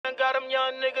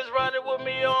young niggas riding with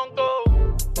me on go.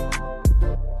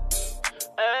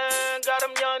 And got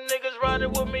them young niggas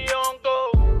riding with me on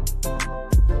go.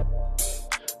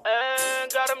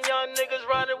 And got them young niggas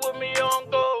riding with me on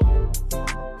go.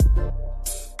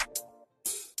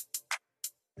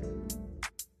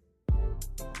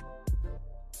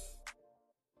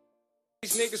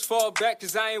 These niggas fall back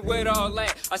cause I ain't with all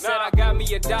that. I said I got me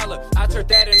 $1, I turned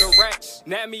that into racks.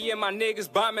 Now me and my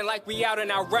niggas bombing like we out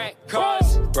in Iraq.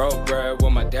 Cause broke bread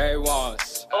with my day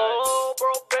ones. Oh,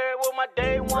 broke bread with my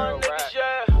day one niggas,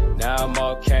 yeah. Now I'm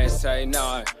all can't say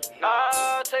none.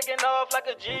 Nah, taking off like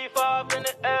a G5 in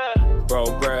the air.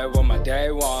 Broke bread with my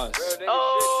day ones.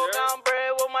 Oh, now I'm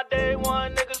bread with my day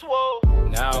one niggas, whoa.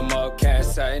 Now I'm all can't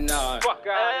say none.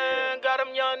 And got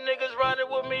them young niggas riding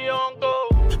with me on go.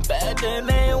 Back then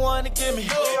they ain't wanna give me.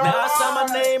 Now I saw my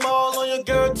name all on your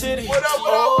girl titty. What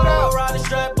up? Riding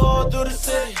strap all through the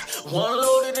city. One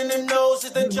loaded in the nose,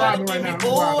 if they try to give me boo.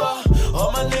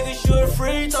 All my niggas shooting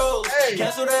free throws. Hey.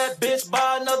 Cancel that bitch,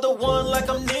 buy another one like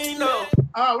I'm Nino.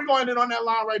 We going in on that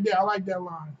line right there. I like that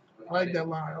line. I like that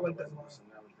line.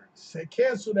 Say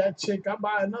cancel that chick. I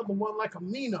buy another one like I'm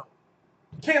Nino.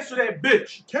 Cancel that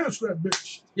bitch. Cancel that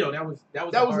bitch. Yo, that was the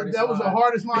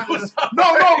hardest line.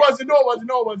 No,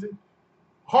 it wasn't.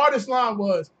 Hardest line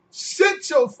was sit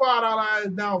your $5 ass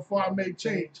down before I make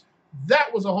change.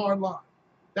 That was a hard line.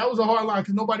 That was a hard line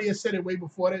because nobody had said it way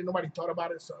before that. Nobody thought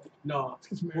about it. So no.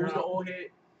 What was the old head?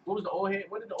 What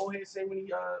did the old head say when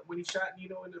he shot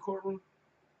Nino in the courtroom?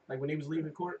 Like when he was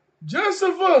leaving court?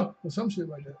 Justifier or some shit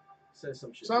like that. Said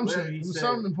some shit. It was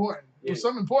something important. Yeah. It was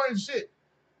some important shit.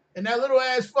 And that little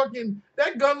ass fucking,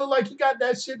 that gun looked like he got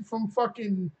that shit from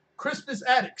fucking Crispus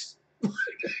Attucks.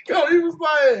 Yo, he was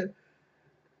like,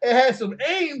 it had some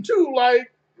aim too,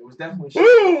 like. It was definitely shaky.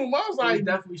 Boom! I was like, it was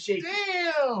definitely shaky.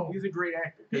 Damn. He's a great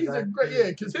actor.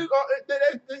 Because his,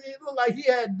 it looked like he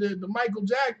had the Michael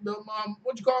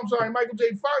Michael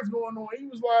J. Fox going on. He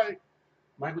was like.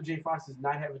 Michael J. Fox does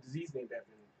not have a disease named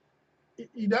after him.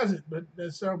 He doesn't, but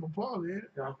that's cerebral palsy.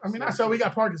 No, I mean, I saw we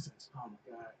got Parkinson's. Oh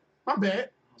my God. My bad.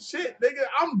 Shit, nigga,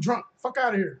 I'm drunk. Fuck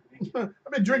out of here.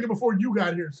 I've been drinking before you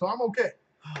got here, so I'm okay.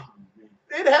 Oh,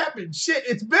 it happened. Shit,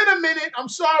 it's been a minute. I'm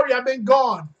sorry. I've been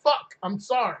gone. Fuck. I'm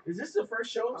sorry. Is this the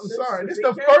first show? I'm sorry. This is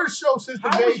the first show since the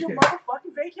vacation. How was your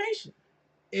motherfucking vacation?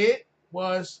 It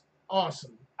was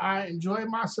awesome. I enjoyed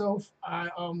myself. I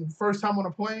first time on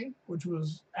a plane, which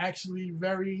was actually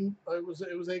it was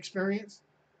an experience.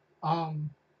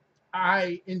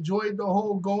 I enjoyed the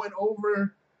whole going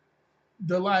over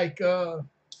the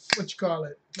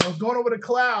I was going over the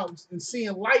clouds and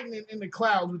seeing lightning in the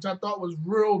clouds, which I thought was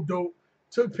real dope.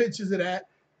 Took pictures of that.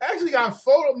 I actually got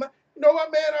photo. You know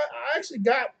what, man? I actually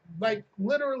got like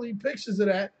literally pictures of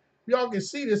that. Y'all can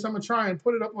see this. I'm gonna try and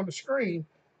put it up on the screen.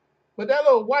 But that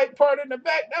little white part in the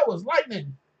back, that was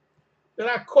lightning that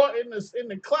I caught in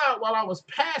the cloud while I was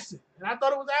passing, and I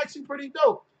thought it was actually pretty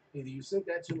dope. Either you sent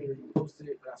that to me or you posted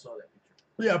it, but I saw that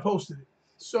picture. Yeah, I posted it.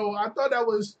 So I thought that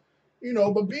was,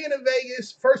 but being in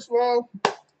Vegas, first of all,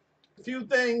 a few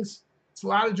things. It's a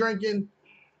lot of drinking,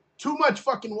 too much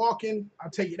fucking walking.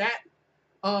 I'll tell you that.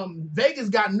 Vegas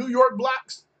got New York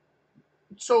blocks.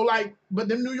 So but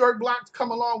the New York blocks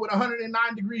come along with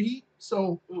 109-degree heat.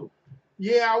 So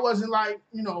yeah, I wasn't like,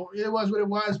 it was what it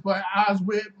was, but I was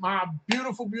with my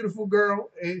beautiful, beautiful girl,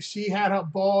 and she had her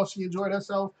ball. She enjoyed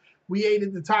herself. We ate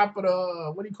at the top of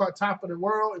the, top of the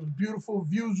world. It was beautiful.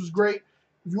 Views was great.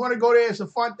 If you want to go there, it's a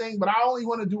fun thing, but I only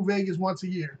want to do Vegas once a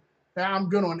year. I'm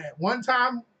good on that. One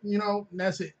time, and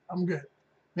that's it. I'm good.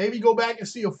 Maybe go back and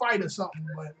see a fight or something,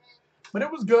 but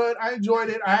it was good. I enjoyed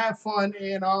it. I had fun,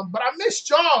 and but I missed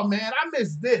y'all, man. I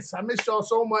missed this. I missed y'all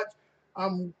so much.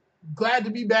 I'm glad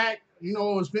to be back.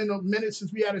 It's been a minute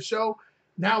since we had a show.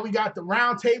 Now we got the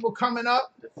round table coming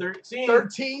up. The 13th.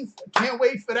 13th. Can't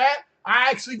wait for that. I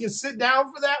actually can sit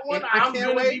down for that one. And I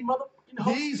can't wait.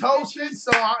 He's hosting,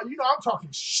 so I'm talking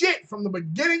shit from the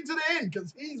beginning to the end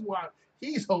because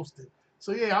he's hosting.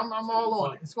 So yeah, I'm all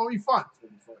on it. It's gonna be fun.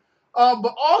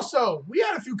 But also we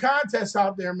had a few contests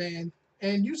out there, man.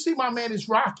 And you see, my man is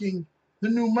rocking the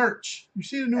new merch. You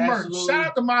see the new merch. Shout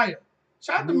out to Maya.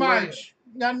 Shout out to Maya. Merch.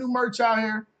 Got new merch out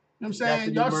here. You know what I'm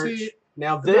saying? Y'all see it.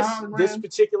 Now this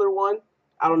particular one,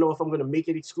 I don't know if I'm gonna make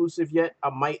it exclusive yet.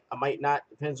 I might not.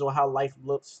 Depends on how life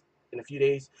looks in a few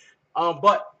days.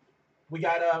 But we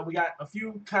got a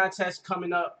few contests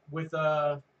coming up with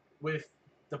the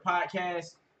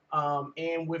podcast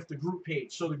and with the group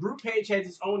page. So the group page has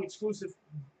its own exclusive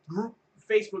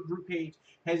Facebook group page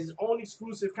has its own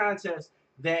exclusive contest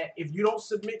that if you don't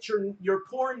submit your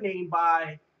porn name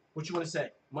by what you want to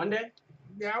say Monday.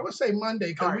 Yeah, I would say Monday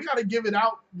because All we got to give it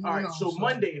out. All right, so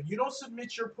Monday. If you don't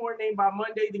submit your porn name by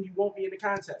Monday, then you won't be in the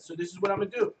contest. So this is what I'm gonna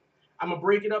do. I'm gonna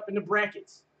break it up into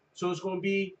brackets. So it's gonna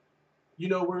be,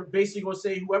 we're basically gonna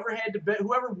say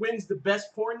whoever wins the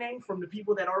best porn name from the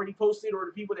people that already posted or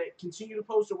the people that continue to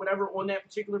post or whatever on that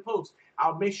particular post.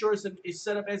 I'll make sure it's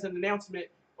set up as an announcement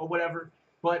or whatever.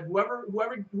 But whoever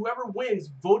wins,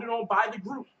 voted on by the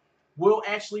group, will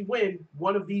actually win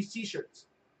one of these T-shirts.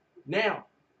 Now,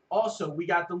 also we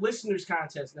got the listeners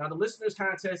contest. Now the listeners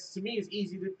contest to me is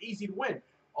easy to win.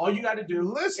 All you got to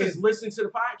do is listen to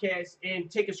the podcast and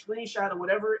take a screenshot of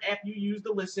whatever app you use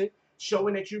to listen,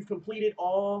 showing that you've completed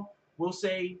all, we'll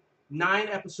say 9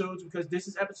 episodes because this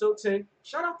is episode 10.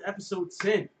 Shout out to episode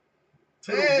 10.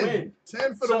 10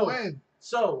 for the win.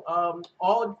 So,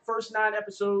 all the first 9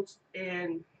 episodes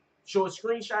and show a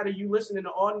screenshot of you listening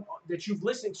to all that you've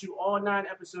listened to all 9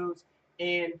 episodes,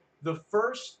 and the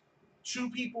first 2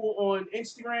 people on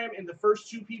Instagram and the first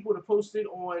 2 people to post it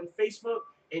on Facebook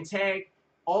and tag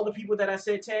all the people that I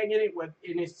said tag in it.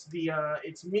 And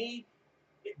it's me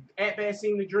at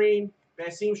Basim the Dream,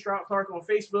 Basim Stroud Clark on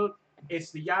Facebook.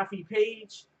 It's the Yafi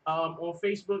page on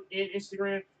Facebook and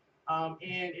Instagram, and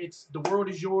it's The World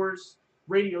Is Yours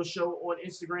radio show on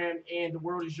Instagram and The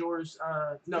World Is Yours.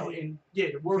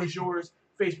 The World Is Yours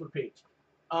Facebook page.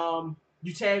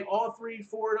 You tag all 3,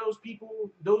 4 of those people,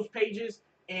 those pages,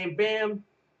 and bam,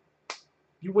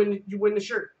 you win the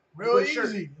shirt. Real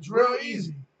easy. It's real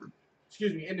easy.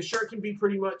 Excuse me. And the shirt can be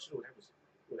pretty much.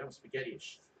 That was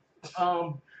spaghetti-ish.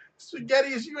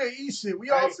 Spaghetti-ish, you ain't eat shit. We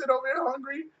all sit over here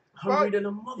hungry. Hungry than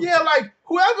a mother. Yeah, like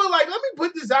whoever. Like, let me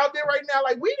put this out there right now.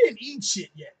 Like, we didn't eat shit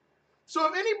yet. So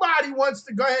if anybody wants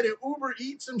to go ahead and Uber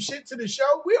eat some shit to the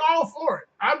show, we all for it.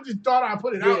 I just thought I'd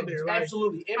put it out there. Like,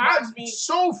 absolutely. I'm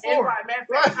so for it. Matter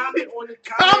of fact, comment on the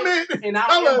comment and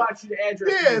I'll inbox you the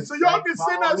address. Yeah, so y'all can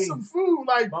send us some food.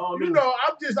 Like, I'm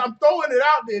throwing it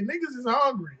out there. Niggas is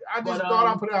hungry. I just thought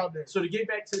I'd put it out there. So to get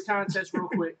back to the contest real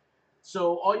quick.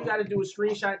 So all you got to do is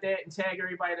screenshot that and tag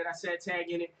everybody that I said tag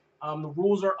in it. The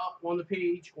rules are up on the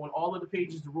page, on all of the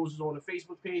pages. The rules is on the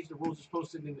Facebook page. The rules is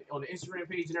posted on the Instagram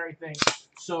page and everything.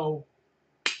 So,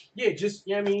 yeah, just,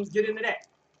 get into that.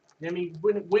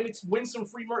 Win some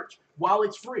free merch while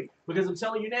it's free. Because I'm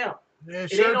telling you now,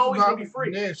 it ain't always going to be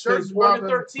free. Because on the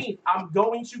 13th, I'm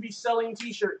going to be selling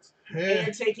T-shirts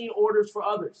and taking orders for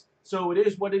others. So it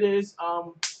is what it is.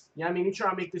 You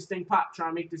try to make this thing pop, try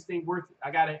to make this thing worth it.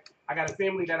 I got a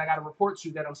family that I got to report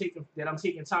to that I'm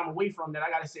taking time away from, that I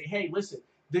got to say, hey, listen,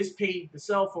 this paid the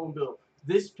cell phone bill,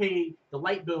 this paid the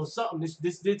light bill, something.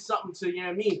 This did something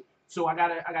to So I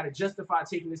gotta justify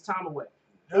taking this time away,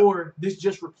 or this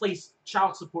just replaced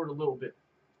child support a little bit.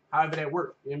 However that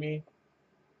worked, a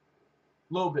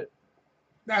little bit.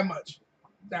 That much.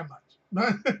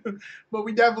 But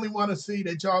we definitely want to see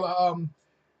that y'all are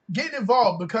getting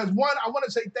involved, because one, I want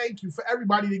to say thank you for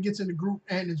everybody that gets in the group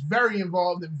and is very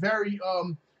involved and very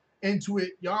into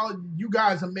it. You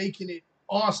guys are making it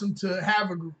awesome to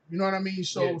have a group. You know what I mean?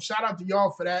 So shout out to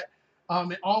y'all for that.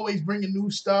 And always bringing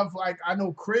new stuff. Like, I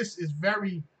know Chris is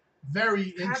very,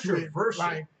 very into it.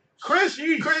 Like, Chris,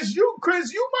 you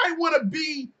might want to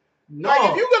be. No.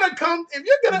 Like, if you're gonna come,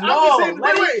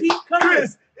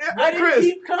 Chris.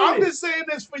 I'm just saying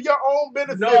this for your own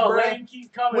benefit, bro. Let him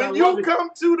keep coming. When you come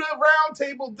to the round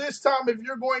table this time, if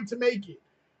you're going to make it,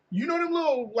 you know them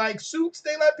little like suits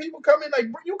they let people come in.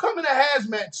 Like, you come in a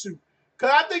hazmat suit,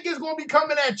 cause I think it's gonna be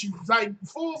coming at you like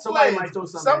full Somebody fledged. might throw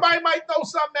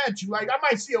something at you. Like, I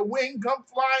might see a wing come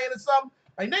flying or something.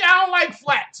 Like, nigga, I don't like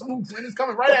flats. When it's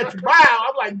coming right at you, wow!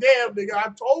 I'm like, damn, nigga, I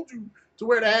told you to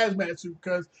wear the hazmat suit,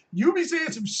 cause you be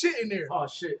seeing some shit in there. Oh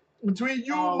shit. Between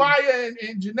you, Maya,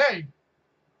 and Janae.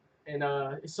 And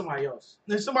it's somebody else.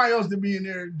 There's somebody else to be in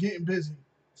there getting busy.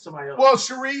 Somebody else. Well,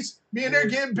 Sharice be in there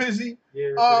getting busy.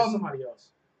 Yeah, there's somebody else.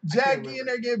 Jackie in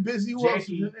there getting busy. Who else is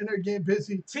in there getting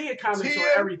busy? Tia comments on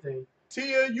everything.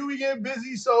 Tia, you be getting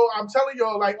busy. So I'm telling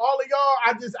y'all, like, all of y'all,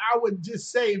 I would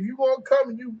just say, if you gonna come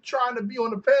and you trying to be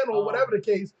on the panel or whatever the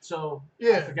case. So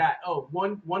yeah. I forgot. Oh,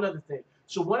 one other thing.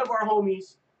 So one of our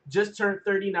homies just turned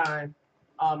 39.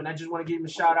 And I just want to give him a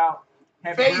shout out.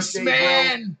 Happy birthday,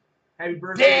 man. Bro. Happy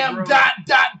birthday, damn, bro.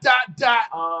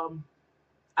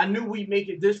 I knew we'd make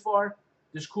it this far.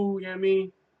 This cool, you know what I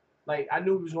mean? Like, I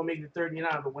knew we was gonna make it to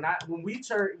 39, but when we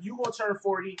turn, you gonna turn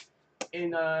 40 in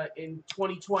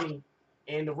 2020,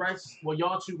 and the rest, well,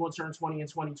 y'all two gonna turn 20 in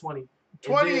 2020.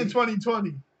 20 in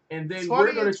 2020. And then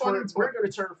we're gonna turn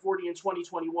 40 in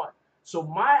 2021. So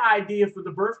my idea for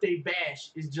the birthday bash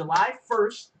is July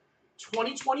 1st,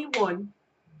 2021.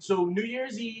 So New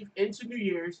Year's Eve into New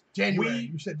Year's.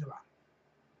 January. You said July.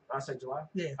 I said July.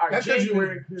 Yeah. All right, That's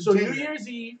January. So January. New Year's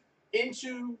Eve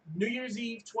into New Year's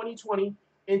Eve 2020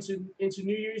 into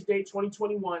New Year's Day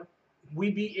 2021,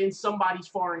 we be in somebody's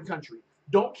foreign country.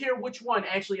 Don't care which one.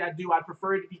 Actually, I do. I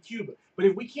prefer it to be Cuba. But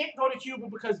if we can't go to Cuba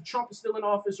because Trump is still in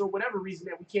office or whatever reason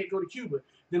that we can't go to Cuba,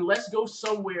 then let's go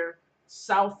somewhere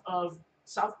south.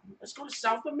 Let's go to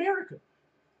South America.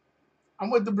 I'm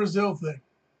with the Brazil thing.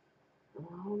 I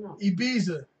don't know.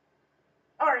 Ibiza.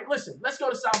 All right, listen. Let's go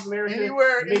to South America.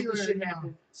 Anywhere, make this shit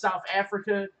happen. South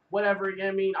Africa, whatever. You know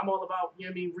what I mean? I'm all about, you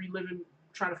know what I mean, reliving,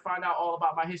 trying to find out all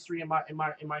about my history and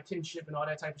my kinship and all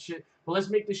that type of shit. But let's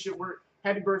make this shit work.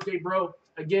 Happy birthday, bro.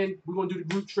 Again, we're gonna do the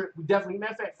group trip. We definitely,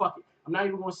 matter of fact, fuck it. I'm not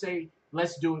even gonna say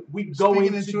let's do it. We're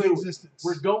going to do it.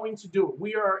 We're going to do it.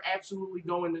 We are absolutely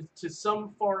going to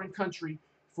some foreign country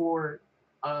for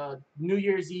New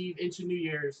Year's Eve into New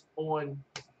Year's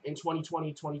in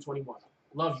 2020, 2021.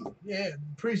 Love you. Yeah,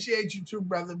 appreciate you too,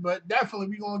 brother. But definitely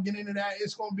we're gonna get into that.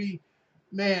 It's gonna be,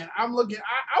 man, I'm looking,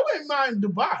 I wouldn't mind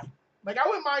Dubai. Like, I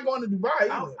wouldn't mind going to Dubai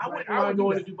either. I wouldn't mind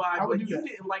going to Dubai, but you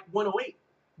didn't like 108.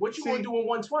 What you gonna do in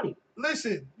 120?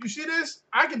 Listen, you see this?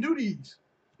 I can do these.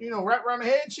 You know, wrap around the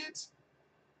head shits.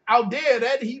 Out there,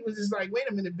 that heat was just like, wait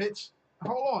a minute, bitch.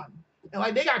 Hold on. And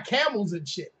like, they got camels and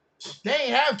shit. They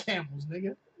ain't have camels,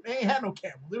 nigga. They ain't had no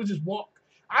camels. They was just walk.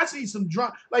 I see some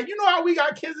drunk. Like, you know how we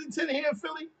got Kensington here in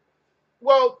Philly?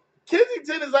 Well,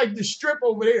 Kensington is like the strip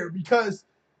over there because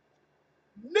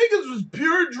niggas was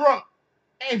pure drunk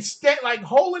and like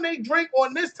holding a drink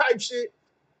on this type shit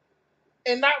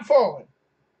and not falling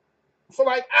for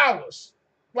like hours.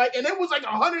 Like, and it was like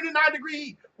 109-degree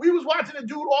heat. We was watching a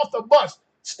dude off the bus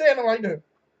standing right there.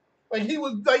 Like he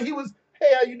was,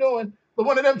 hey, how you doing? But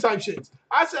one of them type shits.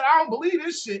 I said, I don't believe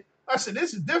this shit. I said,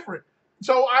 this is different.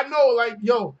 So I know, like,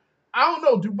 yo, I don't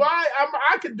know. Dubai,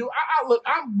 I could do, look,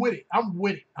 I'm with it. I'm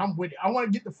with it. I want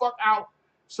to get the fuck out.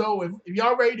 So if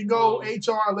y'all ready to go,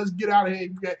 HR, let's get out of here.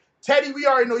 Teddy, we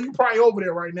already know you probably over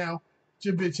there right now,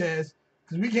 your bitch ass.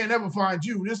 Because we can't ever find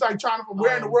you. It's like trying to,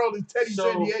 where in the world is Teddy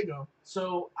San Diego?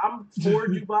 So I'm for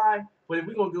Dubai, but if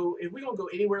we're gonna go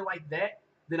anywhere like that,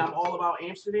 then I'm all about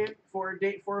Amsterdam for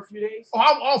a few days. Oh,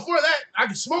 I'm all for that. I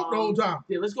can smoke the whole time.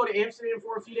 Yeah, let's go to Amsterdam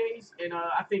for a few days, and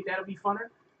I think that'll be funner.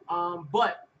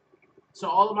 But so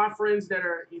all of my friends that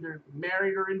are either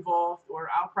married or involved, or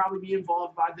I'll probably be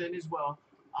involved by then as well.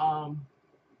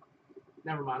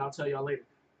 Never mind, I'll tell y'all later.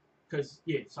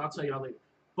 So I'll tell y'all later.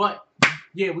 But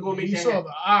yeah, we're gonna make that happen. He saw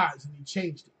the eyes and he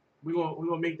changed it. We're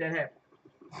gonna make that happen.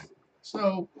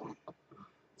 So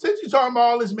since you're talking about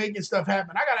all this making stuff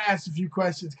happen, I gotta ask a few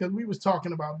questions because we was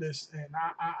talking about this and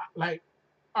I like,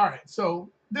 all right. So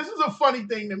this is a funny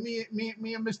thing that me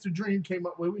and Mr. Dream came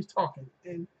up with. We was talking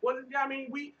and all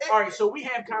right. So we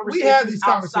have conversations. We have these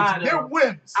conversations. They're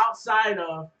whims outside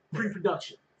of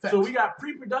pre-production. Facts. So we got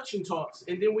pre-production talks,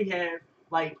 and then we have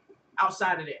like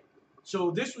outside of that.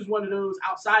 So this was one of those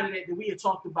outside of that we had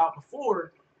talked about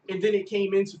before, and then it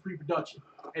came into pre-production.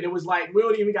 And it was like, we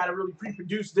don't even got to really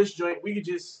pre-produce this joint. We could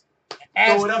just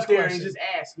throw it up there and just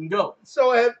ask and go.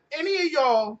 So have any of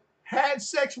y'all had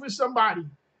sex with somebody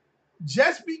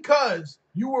just because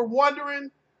you were wondering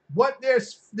what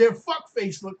their fuck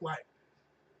face looked like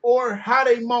or how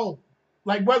they moan?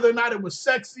 Like whether or not it was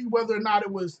sexy, whether or not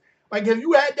it was, like, have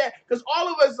you had that? Because all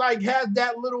of us, like, have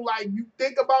that little, like, you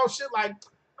think about shit, like,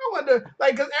 I wonder,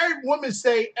 like, because every woman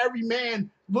say every man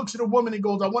looks at a woman and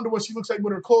goes, I wonder what she looks like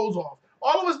with her clothes off.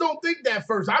 All of us don't think that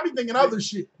first. I be thinking other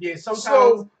shit. Yeah,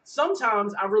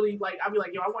 sometimes I really, like, I be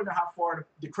like, yo, I wonder how far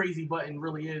the crazy button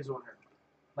really is on her.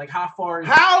 Like, how far do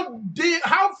you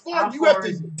have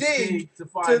to dig to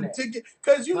find that?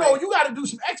 Because, you know, you got to do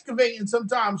some excavating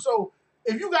sometimes. So,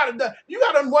 if you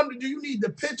gotta wonder, do you need the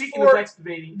pitchfork,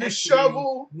 the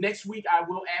shovel? Next week I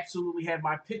will absolutely have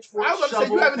my pitchfork. I was going to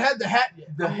say you haven't had the hat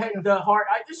yet. The heart.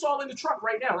 It's all in the truck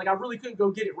right now. Like I really couldn't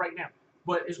go get it right now,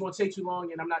 but it's going to take too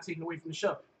long, and I'm not taking away from the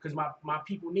show because my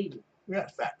people need it. Yeah,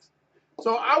 facts.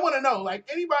 So I want to know, like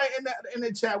anybody in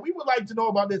the chat, we would like to know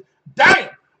about this. Damn.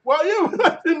 Well, you would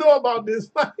like to know about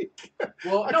this. Like,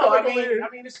 well, I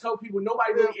mean, it's a couple people.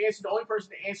 Nobody really answered. The only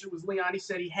person that answered was Leon. He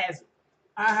said he hasn't.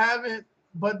 I haven't.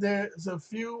 But there's a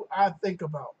few I think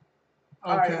about.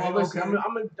 Okay, all right, well, listen,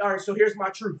 all right, so here's my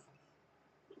truth.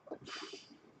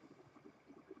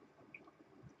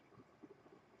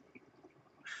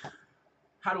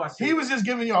 How do I say He was just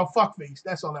giving y'all fuck face.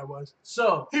 That's all that was.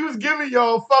 So he was giving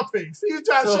y'all fuck face. He was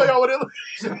trying to show y'all what it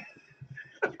looks like.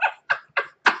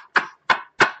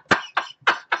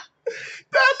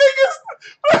 That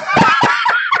nigga's...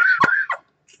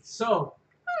 So,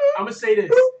 I'm going to say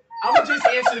this. I'm going to just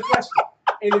answer the question.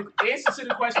 And the answer to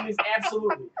the question is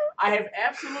absolutely. I have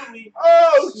absolutely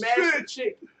smashed a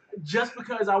chick just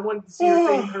because I wanted to see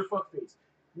her fuck face.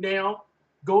 Now,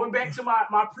 going back to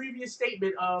my previous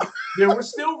statement of there were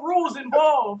still rules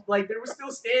involved, like there were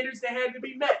still standards that had to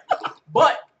be met.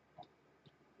 But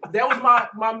that was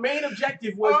my main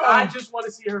objective was I just want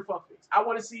to see her fuck face. I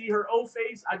want to see her old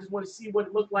face. I just want to see what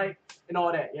it looked like and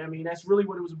all that. You know what I mean? That's really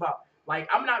what it was about. Like,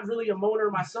 I'm not really a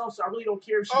moaner myself, so I really don't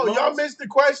care if she moans. Y'all missed the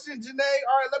question, Janae.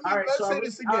 All right, let's say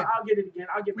this again. I'll get it again.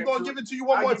 We're going to give it to you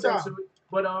one more time.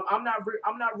 But I'm not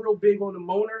real big on the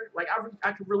moaner. Like,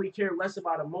 I could really care less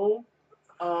about a moan.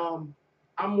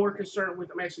 I'm more concerned with,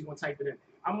 I'm actually going to type it in.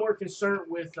 I'm more concerned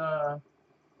with the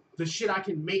shit I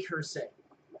can make her say.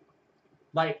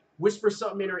 Like, whisper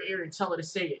something in her ear and tell her to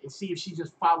say it and see if she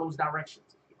just follows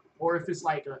directions. Or if it's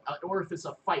like or if it's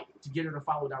a fight to get her to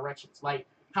follow directions. Like,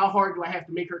 how hard do I have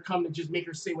to make her come to just make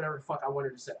her say whatever the fuck I want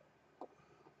her to say?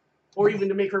 Or even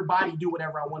to make her body do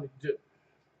whatever I want it to do.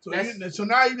 So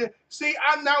now you see.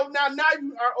 I'm now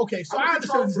you are okay. So I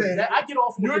understand what you're saying. I get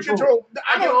off from control.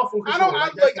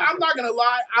 I'm not gonna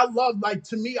lie. I love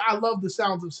I love the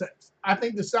sounds of sex. I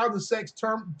think the sounds of sex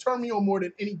turn me on more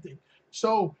than anything.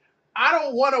 So I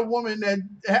don't want a woman that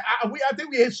I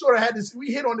think we had sort of had this.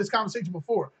 We hit on this conversation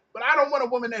before, but I don't want a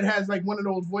woman that has like one of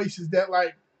those voices that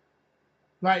like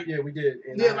yeah, we did.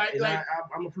 And I'm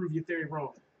gonna prove your theory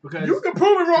wrong. Because you can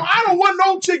prove it wrong. I don't want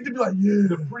no chick to be like, yeah.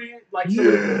 The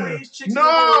prettiest chicks in the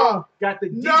world got the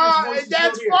deepest voices.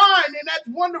 That's fine and that's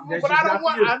wonderful, but I don't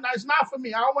want. It's not for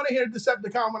me. I don't want to hear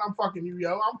Decepticon when I'm fucking you,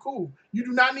 yo. I'm cool. You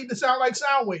do not need to sound like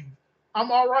Soundwave.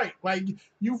 I'm all right. Like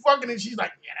you fucking and she's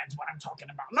like, yeah, that's what I'm talking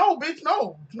about. No, bitch,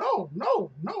 no.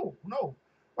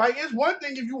 Like it's one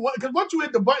thing if you want, because once you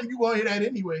hit the button, you gonna hear that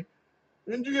anyway.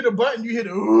 Then you hit a button, you hit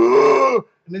and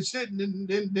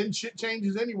then shit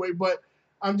changes anyway. But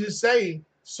I'm just saying,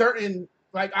 certain,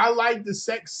 like, I like the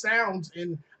sex sounds,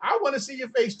 and I want to see your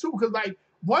face, too, because, like,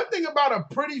 one thing about a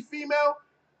pretty female,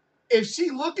 if she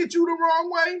look at you the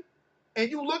wrong way, and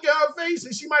you look at her face,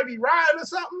 and she might be riding or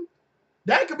something,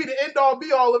 that could be the end-all,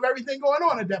 be-all of everything going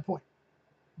on at that point.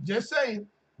 Just saying.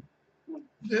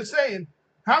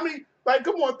 How many, like,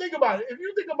 come on, think about it. If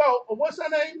you think about, what's her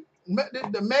name?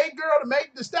 The Meg girl, the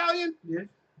Meg the Stallion? Yeah.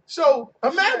 So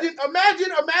imagine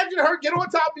her get on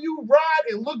top of you, ride,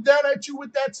 and look down at you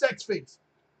with that sex face.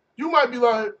 You might be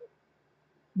like,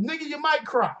 nigga, you might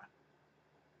cry.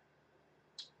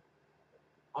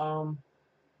 No,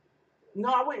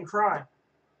 I wouldn't cry.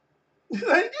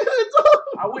 I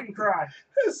wouldn't cry.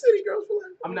 City girls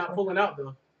I'm not pulling out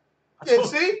though. Yeah,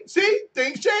 see,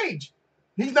 things change.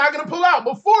 He's not gonna pull out.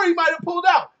 Before he might have pulled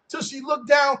out till she looked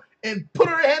down and put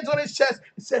her hands on his chest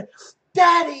and said,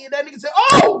 Daddy, and that nigga said,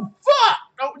 "Oh fuck!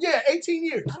 Oh yeah, 18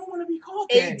 years. I don't want to be called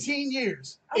Daddy. 18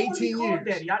 years. I don't 18 years.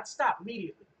 Daddy. I'd stop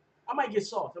immediately. I might get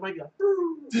soft. I might be like,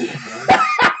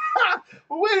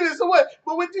 But wait a minute. So what?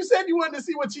 But when you said you wanted to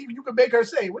see what you could make her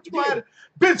say, what you wanted?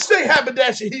 Bitch, say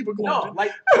haberdashy heap of glory. No,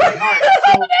 like all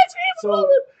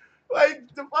right.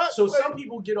 So some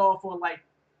people get off on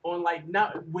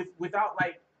not without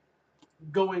like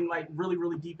going like really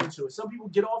really deep into it. Some people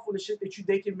get off on the shit that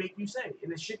they can make you say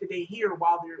and the shit that they hear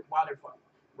while they're fucking,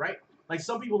 right? Like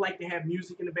some people like to have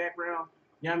music in the background.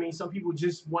 You know what I mean? Some people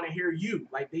just want to hear you,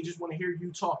 like they just want to hear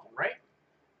you talking, right?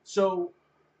 So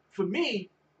for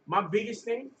me, my biggest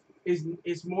thing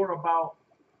is more about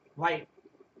like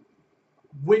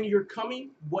when you're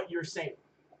coming, what you're saying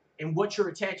and what you're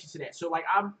attaching to that. So like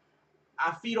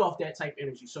I feed off that type of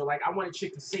energy. So like I want a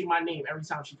chick to say my name every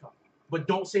time she comes. But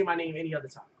don't say my name any other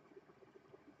time.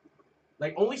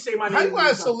 Like, only say my name when you're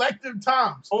coming. Selective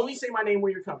times. Only say my name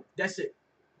when you're coming. That's it.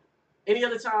 Any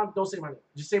other time, don't say my name.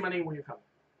 Just say my name when you're coming.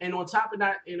 And on top of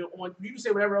that, you can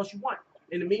say whatever else you want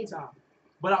in the meantime.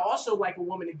 But I also like a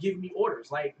woman to give me orders,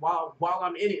 like while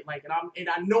I'm in it, like and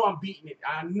I know I'm beating it.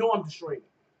 I know I'm destroying it.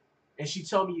 And she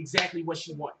tell me exactly what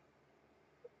she wants.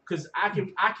 Because I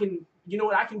can, you know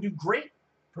what I can do great?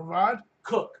 Provide.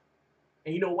 Cook.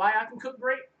 And you know why I can cook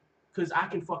great? Because I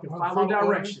can fucking follow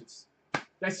directions.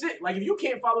 That's it. Like, if you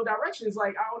can't follow directions,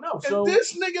 like, I don't know. So if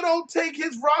this nigga don't take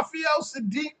his Raphael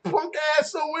Sadiq punk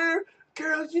ass somewhere,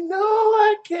 girl, you know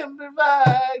I can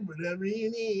provide whatever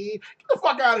you need. Get the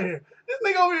fuck out of here. This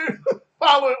nigga over here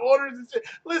following orders and shit.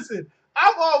 Listen,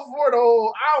 I'm all for the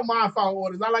whole, I don't mind following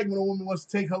orders. I like when a woman wants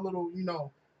to take her little, you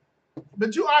know.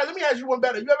 But all right, let me ask you one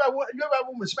better. You ever have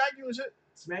a woman smack you and shit?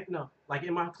 Smack? No. Like,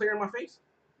 am I clear in my face?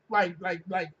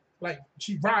 Like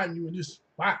she riding you and just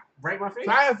wow. Right in my face?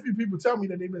 So I have a few people tell me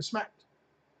that they've been smacked.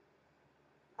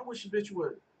 I wish a bitch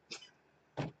would.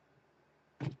 Look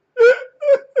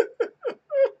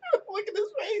at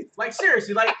his face. Like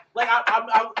seriously, I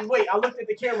looked at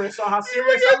the camera and saw how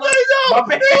serious I looked. My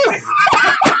bad.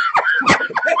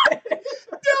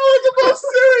 Dude,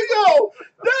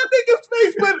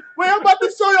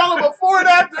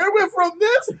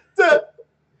 That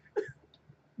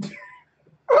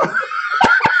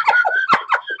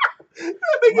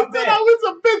nigga said I was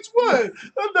a bitch. What?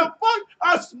 What the fuck?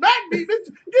 I smacked me, bitch.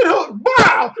 Get hooked.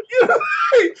 Wow.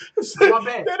 My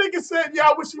bad. That nigga said, yeah,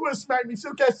 I wish you would have smacked me.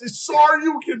 So catch this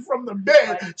Shoryuken from the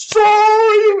bed.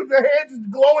 Shoryuken. The head just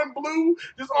glowing blue.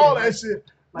 Just all that shit.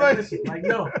 Like, listen, like,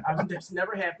 no, that's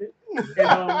never happened. And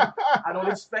I don't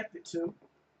expect it to.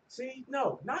 See,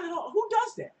 no, not at all. Who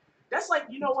does that? That's like,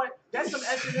 you know what? That's some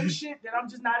S&M shit that I'm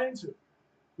just not into.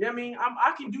 You know what I mean?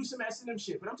 I can do some S&M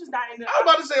shit, but I'm just not into. I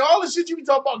was about to say, all the shit you be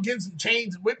talking about, getting some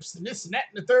chains and whips and this and that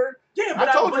and the third. Yeah, but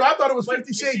I told you, I thought it was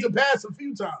 50 Shades of Bass a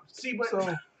few times. See, but.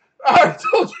 So, I already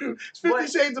told you, it's 50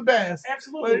 Shades of Bass.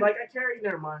 Absolutely. Like, I carry,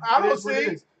 never mind. I don't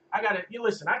see. I gotta, you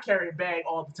listen, I carry a bag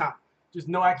all the time. Just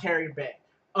know I carry a bag.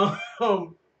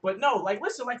 But no, like,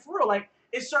 listen, like, for real, like,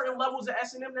 it's certain levels of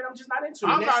S&M that I'm just not into.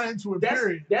 I'm not into it,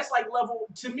 period. That's like level,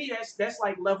 to me, that's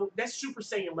like level, that's Super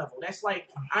Saiyan level. That's like,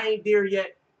 I ain't there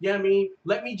yet. You know what I mean?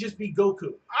 Let me just be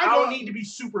Goku. I don't need to be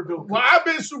Super Goku. Well, I've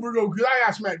been Super Goku. I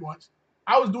got smacked once.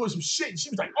 I was doing some shit, and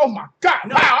she was like, "Oh my god!"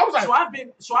 No, wow. I was like,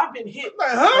 "So I've been hit. Like,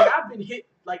 huh? Like, I've been hit.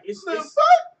 Like it's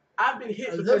I've been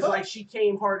hit because like she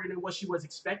came harder than what she was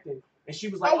expecting, and she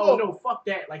was like, "Oh no, fuck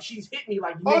that!" Like she's hit me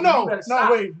like, "Oh no, you better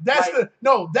stop." Wait, that's like,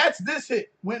 that's this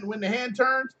hit when the hand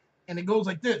turns and it goes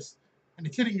like this, and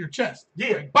it's hitting your chest.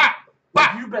 Yeah, like, bop.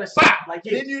 Like, you better stop. Like,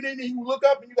 yeah. Then you look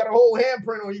up and you got a whole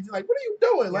handprint on you. You're like, what are you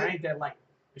doing? Like, I ain't that light.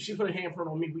 If she put a handprint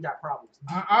on me, we got problems.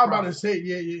 I'm about to say,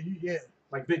 yeah.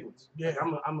 Like big ones. Yeah.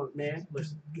 Like, I'm a man.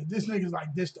 Listen, this nigga's like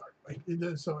this dark. Like it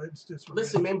does, so it's just.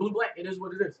 Listen, man, blue black. It is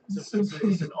what it is. It's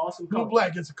an awesome color. Blue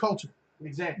black. It's a culture.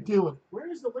 Exactly. Deal with it.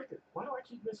 Where is the liquor? Why do I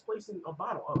keep misplacing a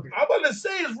bottle? Oh, I'm about to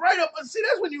say it's right up. See,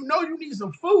 that's when you know you need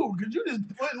some food because you just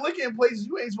putting liquor in places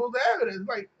you ain't supposed to have it. It's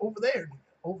like over there.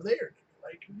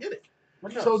 Like get it.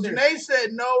 So Janae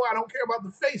said, no, I don't care about the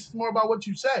face. It's more about what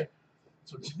you say.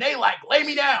 So Janae like, lay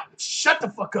me down. Shut the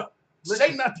fuck up.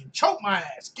 Say nothing. Choke my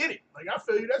ass. Get it. Like, I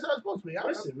feel you. That's how it's supposed to be.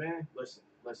 Listen, man. Listen.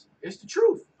 It's the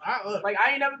truth. Like,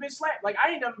 I ain't never been slapped. Like, I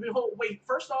ain't never been wait,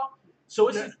 first off, so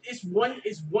it's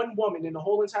one woman in the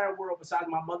whole entire world besides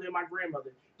my mother and my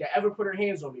grandmother that ever put her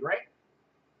hands on me, right?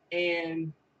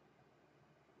 And...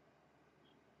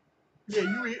 Yeah,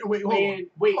 you wait, hold on.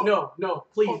 Wait, no,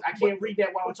 please. I can't read that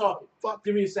while I'm talking. Fuck.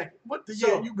 Give me a second.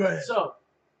 You go ahead. So,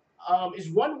 it's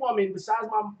one woman besides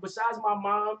my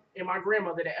mom and my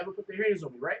grandmother that ever put their hands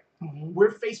on me, right? Mm-hmm.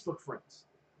 We're Facebook friends.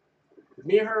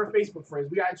 Me and her are Facebook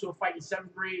friends. We got into a fight in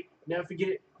 7th grade. Never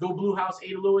forget. Go Blue House,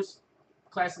 Ada Lewis,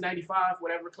 class of 95,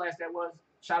 whatever class that was.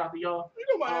 Shout out to y'all. You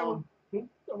know my Amber.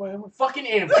 Fucking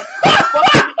Amber.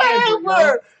 Fucking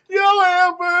Amber. Yo,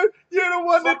 Amber. You're the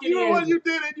one you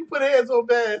did it. You put hands on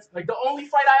Bass. Like the only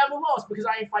fight I ever lost because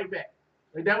I ain't fight back.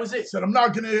 Like that was it. Said I'm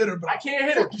not gonna hit her, but I can't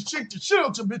hit her. You shake the shit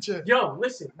out your bitch ass. Yo,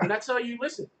 listen. When I tell you,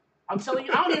 listen. I'm telling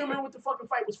you, I don't even remember what the fucking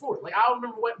fight was for. Like I don't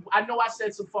remember what. I know I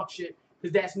said some fuck shit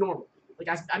because that's normal. Like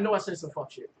I know I said some fuck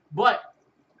shit, but.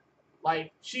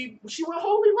 Like, she went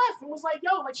wholly left and was like,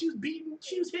 yo, like, she was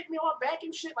hitting me on my back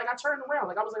and shit. Like, I turned around.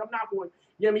 Like, I was like, I'm not going,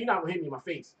 you're not going to hit me in my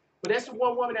face. But that's the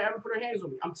one woman that ever put her hands on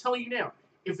me. I'm telling you now,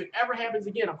 if it ever happens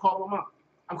again, I'm calling my mom.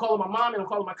 I'm calling my mom and I'm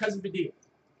calling my cousin Badia.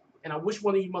 And I wish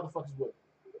one of you motherfuckers would.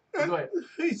 Go ahead.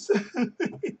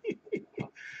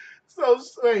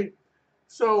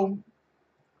 So,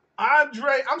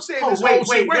 Andre, I'm saying this whole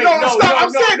shit. Wait, no, stop. I'm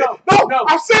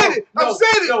saying it. No,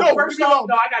 first off,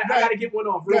 I gotta get one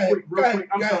off real quick.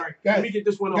 I'm sorry. Let me get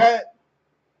this one off.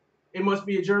 It must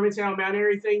be a Germantown, Mount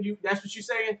Airy thing. That's what you're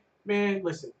saying? Man,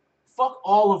 listen. Fuck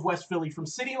all of West Philly, from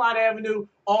City Line Avenue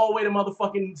all the way to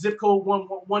motherfucking zip code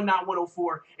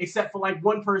 19104, except for like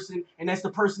one person, and that's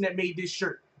the person that made this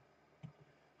shirt.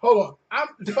 Hold on.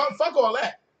 Fuck all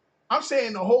that. I'm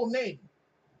saying the whole name.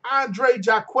 Andre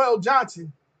Jaquel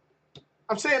Johnson.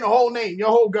 I'm saying the whole name, your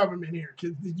whole government here,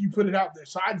 because you put it out there.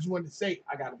 So I just wanted to say it.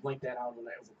 I got to blank that out on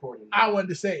that recording. I wanted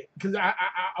to say it because I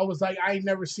was like, I ain't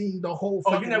never seen the whole.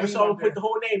 Oh, you never saw him put the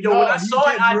whole name. Yo, when I saw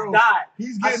it, I died.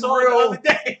 He's getting I saw real. it the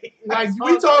other day. Like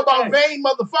we talk about vain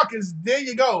motherfuckers. There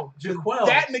you go. Jaquel.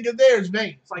 That nigga there is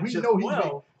vain. It's like we Jaquel. know he's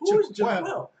vain. Who is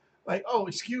Jaquel? Like, oh,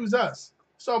 excuse us.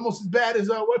 It's almost as bad as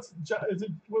what was it?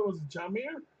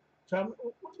 Jamir?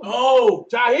 Oh,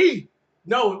 Jahi.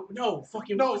 No,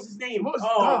 fucking, what was his name?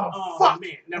 Fuck.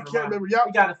 Man, never I can't mind. remember.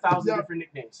 We got 1,000 different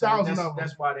nicknames. So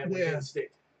that's why that one didn't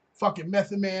stick. Fucking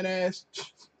Method Man ass.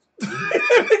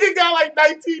 Nigga got like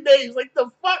 19 names. Like, the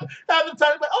fuck? Half the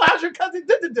time, like, oh, how's your cousin?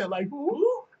 Like,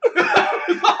 who?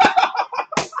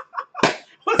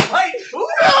 What's like, who?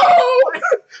 No!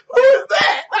 Who is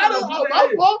that? I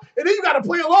don't know. And then you gotta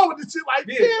play along with this shit like,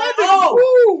 he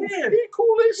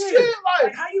cool as shit.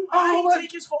 Like, how you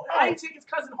take his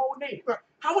cousin's whole name.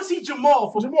 How was he Jamal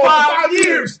for Jamal 5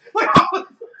 years? I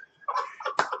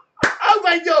was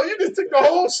like, yo, you just took the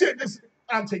whole shit.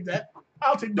 I'll take that.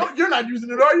 You're not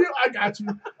using it, are you? I got you.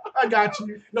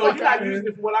 No, you're not using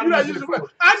it for what I'm using it for.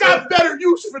 I got better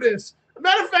use for this.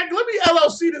 Matter of fact, let me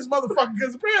LLC this motherfucker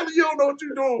because apparently you don't know what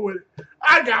you're doing with it.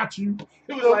 I got you.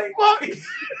 It was like, fuck. He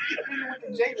went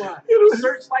to J-Line.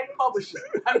 Searchlight Publishing.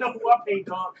 I know who I paid,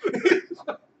 dog.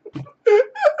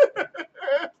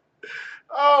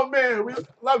 Oh, man. We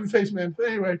love you, Face Man. But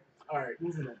anyway. All right,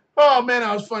 moving on. Oh, man,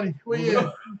 that was funny. Well,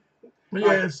 yeah.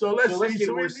 Yeah, so let's see.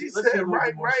 So let's he get said, a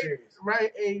little more serious.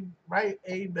 right A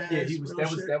bass. Yeah,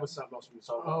 that was something else we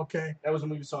saw. Okay. That was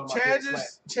when we were talking about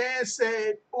Chan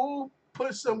said, ooh,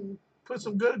 put some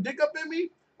good dick up in me.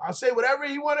 I'll say whatever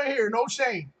he want to hear. No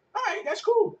shame. All right, that's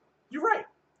cool. You're right.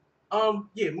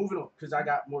 Yeah, moving on because I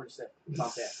got more to say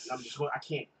about that. And I'm just going. I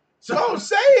can't. So don't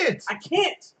say it. I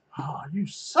can't. Oh, you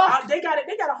suck. They got it.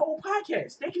 They got a whole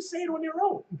podcast. They can say it on their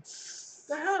own. What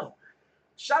the hell?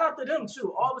 Shout out to them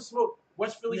too. All the smoke.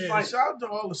 West Philly. Yeah, shout out to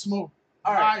all the smoke.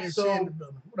 All right. So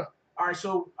what up? All right.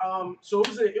 So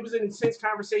it was an intense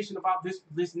conversation about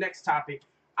this next topic.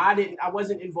 I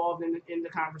wasn't involved in the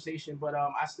conversation, but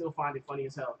I still find it funny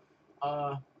as hell.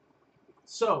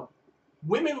 So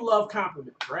women love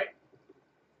compliments, right?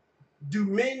 Do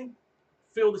men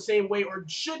feel the same way, or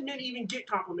should men even get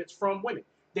compliments from women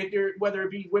whether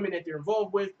it be women that they're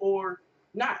involved with or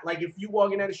not? Like if you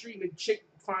walking down the street and a chick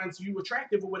finds you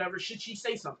attractive or whatever, should she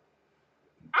say something?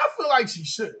 I feel like she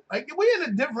should. Like we're in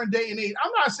a different day and age.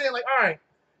 I'm not saying like, all right,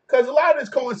 because a lot of this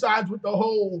coincides with the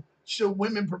whole should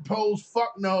women propose?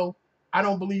 Fuck no. I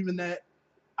don't believe in that.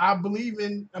 I believe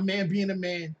in a man being a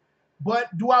man.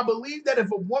 But do I believe that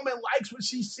if a woman likes what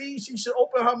she sees, she should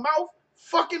open her mouth?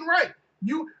 Fucking right.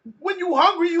 When you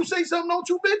hungry, you say something, don't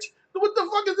you, bitch? What the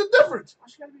fuck is the difference? Why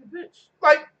she gotta be a bitch?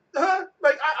 Like, huh?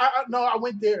 Like, I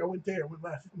went there. I went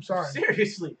left. I'm sorry.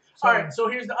 Seriously. Sorry. All right, so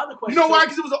here's the other question. You know why?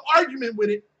 Because it was an argument with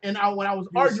it, and when I was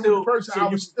arguing with the person, I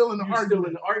was still in the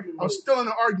argument. I was still in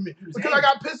the argument because I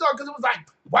got pissed off because it was like,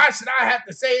 why should I have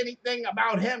to say anything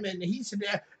about him? And he should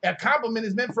have, a compliment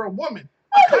is meant for a woman.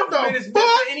 A compliment is meant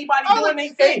for anybody doing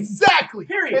anything. Exactly.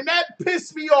 Period. And that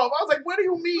pissed me off. I was like, what do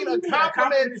you mean a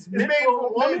compliment is made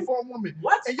for a woman?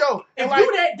 What? And yo,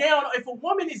 if a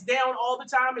woman is down all the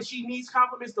time and she needs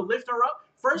compliments to lift her up,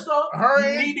 first off,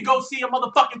 you need to go see a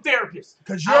motherfucking therapist.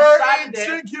 Because you're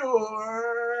insecure.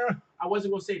 I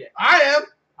wasn't going to say that. I am.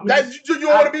 You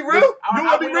want to be real? You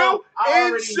want to be real?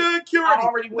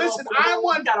 Insecurity. Listen,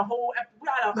 I got a whole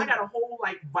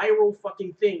like viral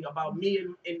fucking thing about me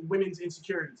and women's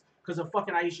insecurities because of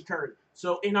fucking Aisha Curry.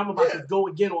 So, and I'm about to go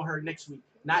again on her next week.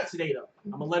 Not today though.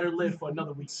 I'm gonna let her live for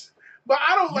another week. But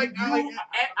I don't like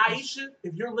Aisha.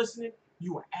 If you're listening,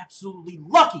 you are absolutely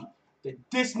lucky that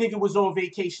this nigga was on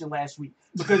vacation last week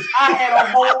because I had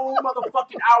a whole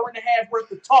motherfucking hour and a half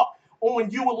worth of talk on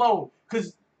you alone.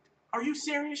 Because are you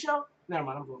serious, yo? Never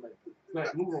mind, I'm going back. Go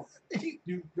ahead, move on.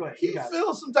 Go ahead. He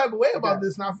feels some type of way about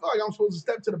this, and I feel like I'm supposed to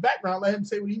step to the background, let him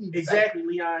say what he needs to say. Exactly,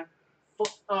 Leon.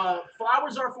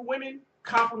 Flowers are for women.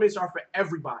 Compliments are for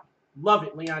everybody. Love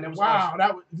it, Leon. That was awesome.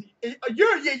 That was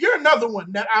you're another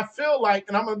one that I feel like,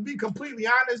 and I'm gonna be completely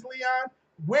honest, Leon.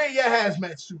 Wear your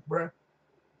hazmat suit, bro.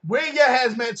 Wear your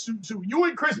hazmat suit too. You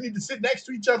and Chris need to sit next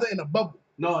to each other in a bubble.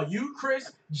 No, you,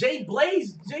 Chris, Jay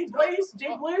Blaze, Blizz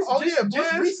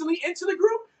just recently into the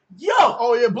group. Yo.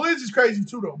 Oh yeah, Blizz is crazy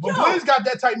too though. But Blizz got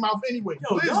that tight mouth anyway.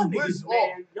 Blizz is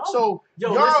off. So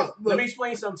listen, let me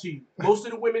explain something to you. Most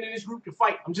of the women in this group can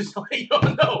fight. I'm just letting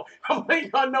y'all know. I'm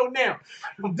letting y'all know now.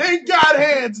 They got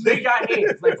hands. They got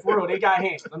hands. Like for real, they got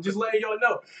hands. I'm just letting y'all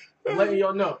know. I'm letting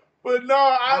y'all know. But no,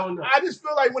 I just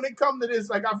feel like when it comes to this,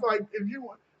 like I feel like if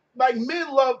you like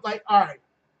men love like all right.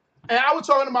 And I was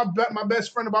talking to my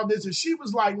best friend about this, and she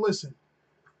was like, listen,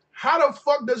 how the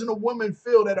fuck doesn't a woman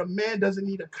feel that a man doesn't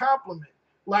need a compliment?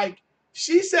 Like,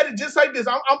 she said it just like this.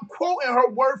 I'm quoting her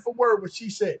word for word what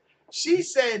she said. She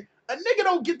said, a nigga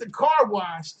don't get the car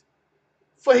washed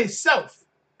for himself.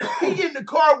 He get in the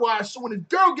car washed, so when his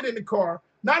girl get in the car,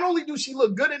 not only do she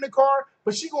look good in the car,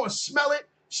 but she gonna smell it,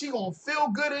 she gonna feel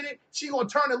good in it, she gonna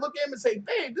turn and look at him and say,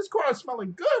 babe, this car is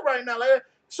smelling good right now. Like,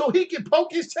 so he can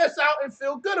poke his chest out and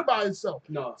feel good about himself.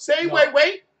 Same way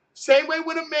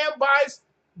when a man buys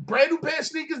brand new pair of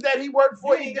sneakers that he worked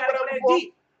for. You ain't gotta go that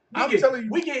deep. I'm telling you.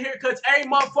 We get haircuts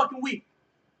every motherfucking week.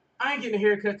 I ain't getting a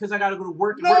haircut because I gotta go to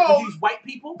work and work with these white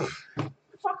people.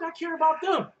 Fuck, I care about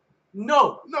them.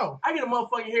 No. I get a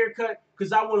motherfucking haircut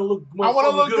because I want to look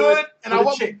good. And I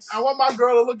want my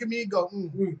girl to look at me and go,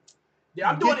 Yeah,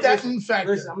 I'm doing Get that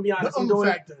factor. Listen, I'm gonna be honest.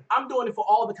 I'm doing it for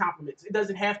all the compliments. It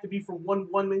doesn't have to be from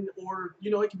one woman, or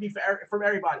it can be from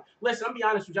everybody. Listen, I'm gonna be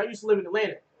honest with you. I used to live in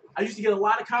Atlanta. I used to get a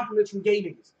lot of compliments from gay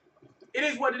niggas. It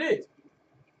is what it is.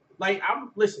 Like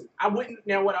I wouldn't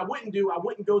do, I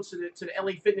wouldn't go to the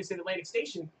LA Fitness in Atlantic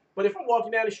Station. But if I'm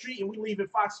walking down the street and we leave at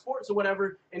Fox Sports or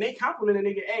whatever, and they compliment a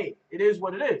nigga, hey, it is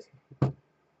what it is.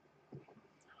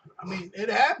 I mean, it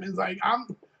happens. Like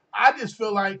I just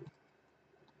feel like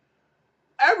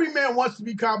every man wants to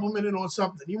be complimented on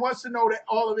something. He wants to know that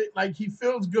all of it, like he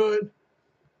feels good.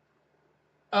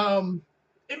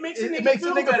 It makes a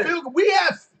nigga feel good. We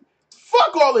have,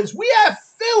 fuck all this. We have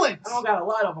feelings. I don't got a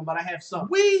lot of them, but I have some.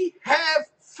 We have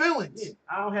feelings. Yeah,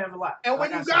 I don't have a lot. And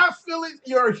when you got feelings,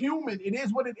 you're a human. It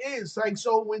is what it is. Like,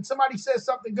 so when somebody says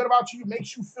something good about you, it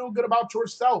makes you feel good about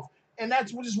yourself. And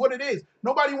that's just what it is.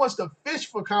 Nobody wants to fish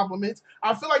for compliments.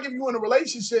 I feel like if you're in a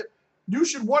relationship, you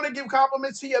should want to give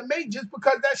compliments to your mate just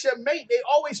because that's your mate. They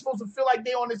always supposed to feel like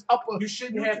they on this upper. You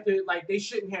shouldn't have to, like, they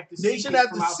shouldn't have to They seek shouldn't it have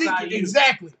from to seek outside it. you.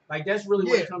 Exactly. Like, that's really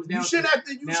what it comes down to.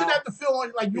 You should have to feel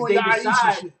on, like, you and your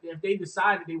Aisha shit. If they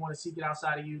decide that they want to seek it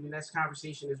outside of you, then that's a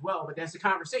conversation as well. But that's a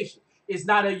conversation. It's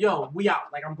not a, yo, we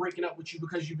out. Like, I'm breaking up with you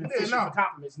because you've been fishing for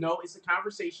compliments. No, it's a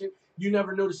conversation. You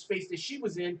never know the space that she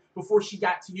was in before she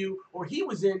got to you, or he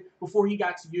was in before he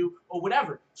got to you, or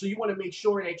whatever. So you want to make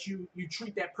sure that you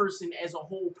treat that person as a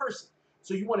whole person.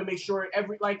 So you want to make sure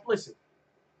listen,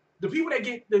 the people that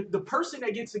get, the person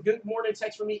that gets a good morning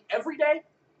text from me every day,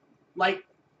 like,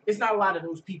 it's not a lot of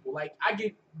those people. Like, I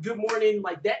get good morning,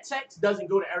 like, that text doesn't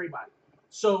go to everybody.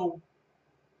 So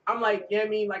I'm like,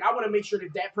 I want to make sure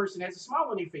that person has a smile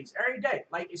on their face every day.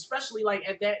 Like, especially like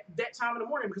at that time in the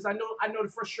morning, because I know the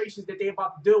frustrations that they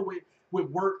about to deal with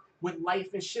work, with life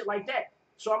and shit like that.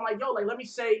 So I'm like, yo, like, let me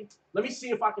see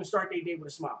if I can start their day with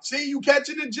a smile. See, you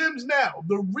catching the gyms now.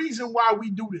 The reason why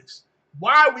we do this,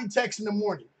 why we text in the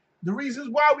morning, the reasons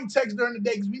why we text during the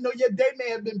day, because we know your day may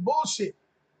have been bullshit,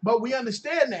 but we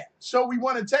understand that. So we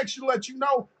want to text you to let you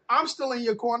know I'm still in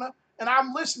your corner and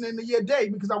I'm listening to your day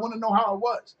because I want to know how it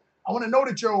was. I want to know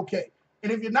that you're okay.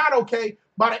 And if you're not okay,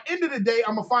 by the end of the day,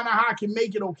 I'm going to find out how I can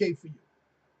make it okay for you.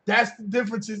 That's the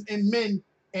differences in men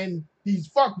and these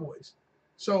fuckboys.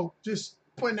 So just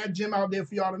putting that gym out there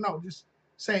for y'all to know. Just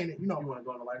saying it, You want to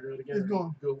go on the light road again? It's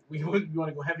going. You want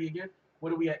to go heavy again?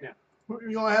 What are we at now?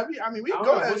 You going heavy? I mean, we can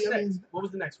go heavy. What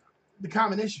was the next one? The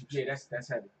common issues. Yeah, that's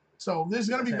heavy. So this is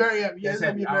going to be very heavy. Yeah, it's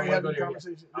going to be a very heavy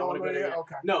conversation. I want to go there.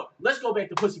 Okay. No, let's go back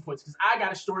to pussy points because I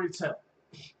got a story to tell.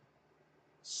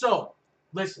 So,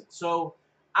 listen. So,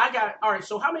 all right.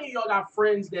 So, how many of y'all got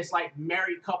friends that's like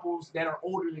married couples that are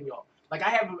older than y'all? Like, I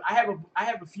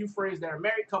have a few friends that are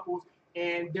married couples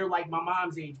and they're like my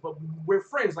mom's age, but we're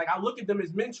friends. Like, I look at them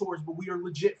as mentors, but we are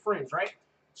legit friends, right?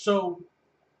 So,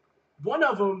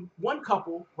 one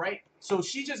couple, right? So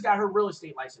she just got her real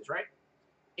estate license, right?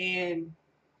 And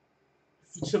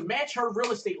to match her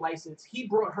real estate license, he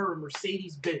brought her a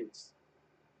Mercedes Benz.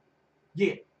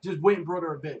 Yeah, just went and brought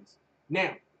her a Benz.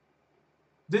 Now,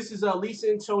 this is Lisa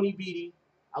and Tony Beatty.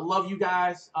 I love you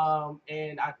guys.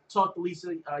 And I talked to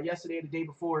Lisa yesterday or the day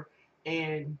before,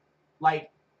 and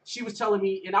like she was telling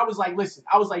me, and I was like, listen,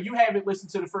 you haven't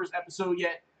listened to the first episode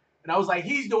yet. And I was like,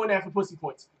 he's doing that for pussy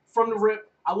points. From the rip,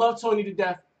 I love Tony to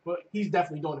death, but he's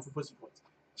definitely doing it for pussy points.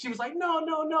 She was like, no.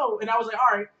 And I was like,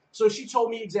 all right. So she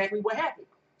told me exactly what happened.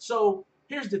 So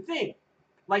here's the thing.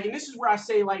 Like, and this is where I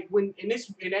say, like,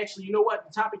 and actually, you know what?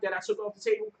 The topic that I took off the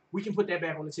table, we can put that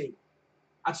back on the table.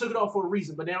 I took it off for a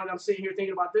reason, but now that I'm sitting here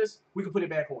thinking about this, we can put it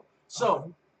back on.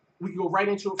 So we can go right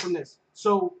into it from this.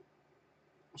 So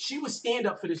she was stand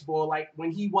up for this boy, like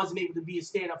when he wasn't able to be a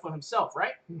stand up for himself,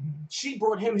 right? Mm-hmm. She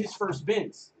brought him his first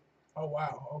Benz. Oh,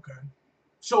 wow. Okay.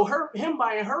 So him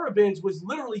buying her a Benz was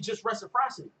literally just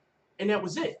reciprocity. And that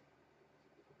was it.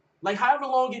 Like, however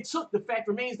long it took, the fact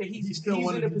remains that he's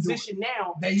in a position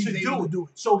now to do it.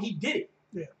 So he did it.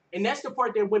 Yeah. And that's the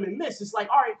part that women miss. It's like,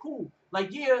 all right, cool.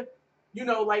 Like, yeah, you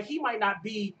know, like he might not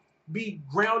be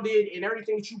grounded in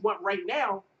everything that you want right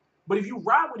now, but if you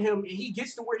ride with him and he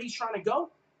gets to where he's trying to go,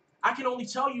 I can only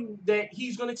tell you that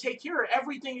he's going to take care of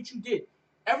everything that you did.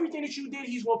 Everything that you did,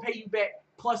 he's going to pay you back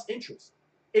plus interest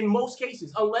in most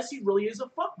cases, unless he really is a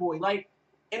fuckboy. Like,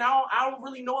 and I don't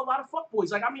really know a lot of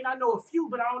fuckboys. Like, I mean, I know a few,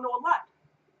 but I don't know a lot.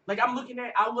 Like, I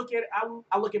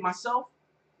look at myself.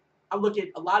 I look at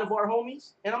a lot of our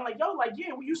homies, and I'm like, yo, like,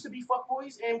 yeah, we used to be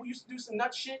fuckboys, and we used to do some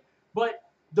nut shit. But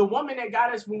the woman that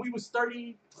got us when we was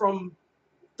 30, from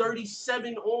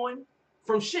 37 on,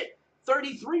 from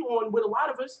 33 on with a lot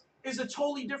of us, is a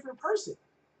totally different person.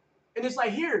 And it's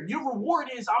like, here, your reward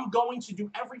is I'm going to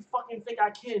do every fucking thing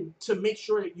I can to make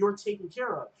sure that you're taken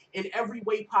care of in every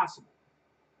way possible.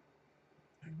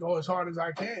 Go as hard as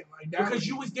I can. Like that because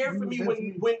you was there for me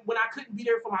when I couldn't be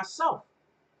there for myself.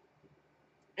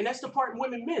 And that's the part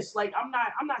women miss. Like I'm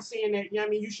not saying that, you know what I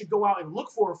mean, you should go out and look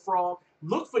for a frog,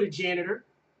 look for the janitor.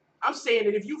 I'm saying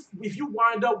that if you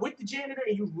wind up with the janitor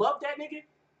and you love that nigga,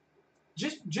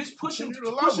 just push him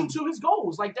to his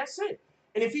goals. Like that's it.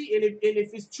 And if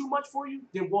it's too much for you,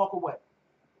 then walk away.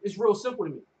 It's real simple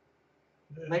to me.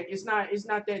 Yeah. Like it's not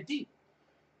that deep.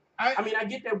 I mean, I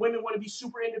get that women want to be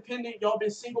super independent. Y'all been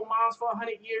single moms for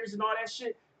 100 years and all that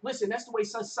shit. Listen, that's the way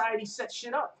society sets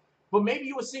shit up. But maybe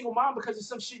you a single mom because of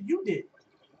some shit you did.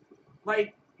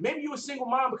 Like maybe you a single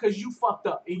mom because you fucked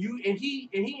up, and he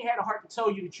ain't had a heart to tell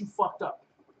you that you fucked up.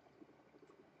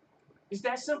 It's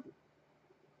that simple.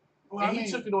 Well, and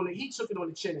he took it on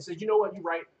the chin and said, "You know what? You're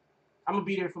right. I'm gonna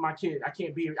be there for my kid. I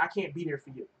can't be there for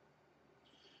you."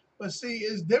 But see,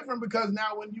 it's different because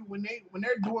now when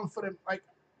they're doing for them, like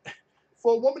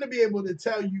for a woman to be able to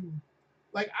tell you,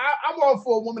 like I'm all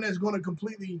for a woman that's going to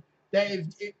completely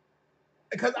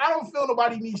because I don't feel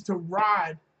nobody needs to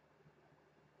ride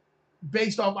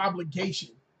based off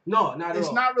obligation. No, not at all.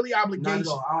 It's not really obligation.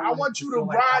 Not I want you to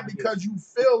ride because you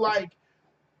feel like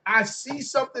I see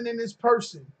something in this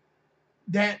person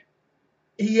that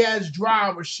he has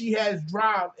drive or she has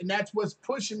drive, and that's what's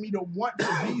pushing me to want to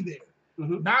be there.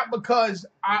 Mm-hmm. Not because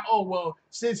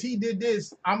since he did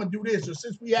this, I'm gonna do this, or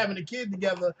since we having a kid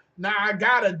together, now I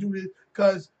gotta do this.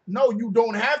 Because no, you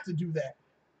don't have to do that.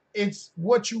 It's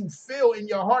what you feel in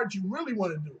your heart you really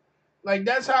want to do. Like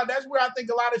that's where I think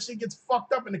a lot of shit gets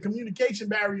fucked up and the communication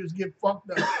barriers get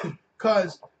fucked up.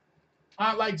 Because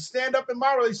I like stand up in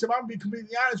my relationship. I'm gonna be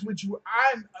completely honest with you.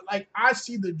 I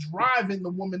see the drive in the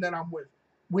woman that I'm with,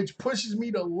 which pushes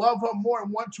me to love her more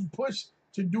and want to push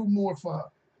to do more for her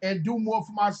and do more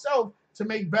for myself to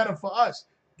make better for us.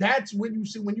 That's when you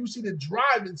see the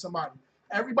drive in somebody.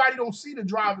 Everybody don't see the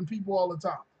drive in people all the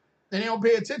time, and they don't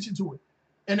pay attention to it.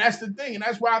 And that's the thing, and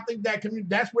that's why I think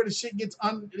that's where the shit gets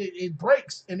it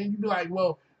breaks, and then you be like,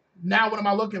 well, now what am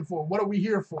I looking for? What are we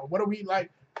here for? What are we like?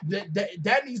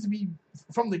 That needs to be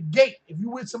from the gate. If you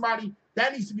with somebody,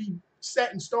 that needs to be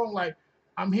set in stone. Like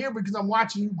I'm here because I'm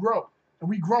watching you grow, and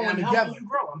we growing together. Helping you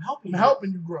grow. I'm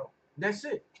helping you grow. That's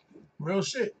it. Real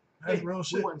shit. That's real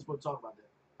shit. We wasn't supposed to talk about that.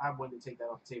 I wanted to take that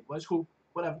off the table, but it's cool.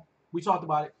 Whatever. We talked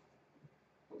about it.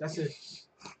 That's it.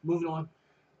 Moving on.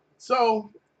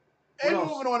 So. And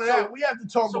moving on to that, we have to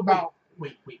talk about.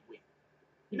 Wait.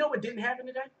 You know what didn't happen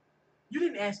today? You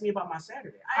didn't ask me about my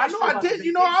Saturday. I know I did.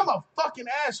 You know, I'm a fucking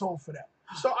asshole for that.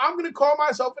 So I'm going to call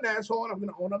myself an asshole, and I'm going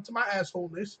to own up to my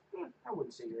assholeness. I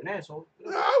wouldn't say you're an asshole.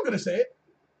 No, I'm going to say it.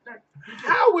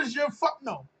 How was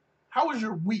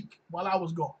your week while I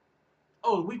was gone?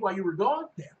 Oh, the week while you were gone?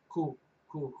 Yeah. Cool.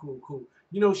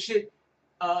 You know, shit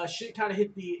kind of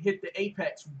hit the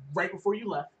apex right before you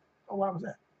left. Oh, why was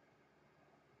that?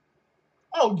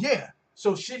 Oh yeah.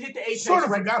 So shit hit the apex. Sort of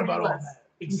forgot about all that.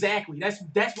 Exactly.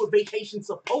 That's what vacation's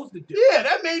supposed to do. Yeah,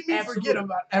 that made me forget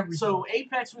about everything. So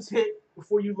apex was hit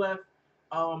before you left.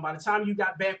 By the time you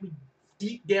got back, we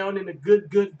deep down in the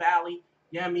good valley.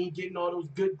 Yeah, I mean, getting all those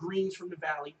good greens from the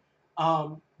valley.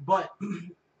 But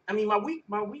I mean, my week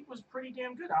was pretty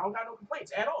damn good. I don't got no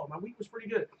complaints at all. My week was pretty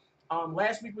good.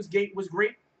 Last week was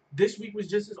great. This week was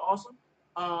just as awesome.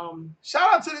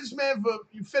 Shout out to this man for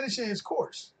finishing his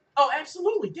course. Oh,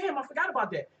 absolutely. Damn, I forgot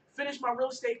about that. Finished my real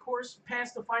estate course,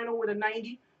 passed the final with a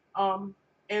 90.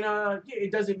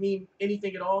 It doesn't mean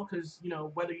anything at all because, you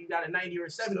know, whether you got a 90 or a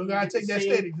 70, still got to take that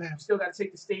state exam. Still got to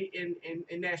take the state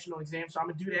and national exam. So I'm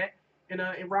going to do that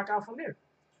and rock out from there.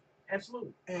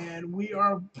 Absolutely. And we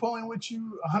are pulling with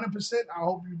you 100%. I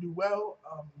hope you do well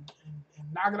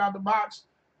and knock it out the box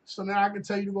so now I can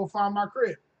tell you to go find my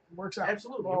crib. Works out.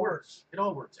 Absolutely. It works. It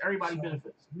all works. Everybody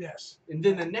benefits. Yes. And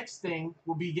then the next thing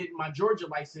will be getting my Georgia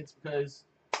license because,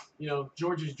 you know,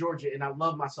 Georgia's Georgia and I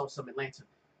love myself some Atlanta.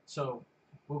 So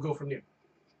we'll go from there.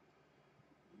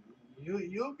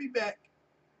 You'll be back.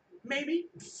 Maybe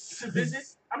to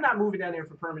visit. I'm not moving down there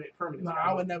for permanent. No,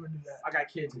 I would never do that. I got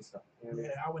kids and stuff. You know?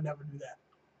 Yeah, I would never do that.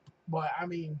 But I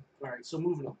mean. All right. So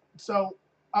moving on. So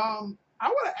I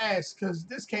want to ask because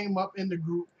this came up in the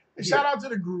group. And shout out to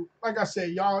the group. Like I said,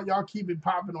 y'all keep it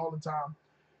popping all the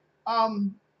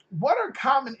time. What are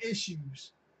common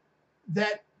issues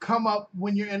that come up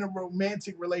when you're in a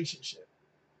romantic relationship?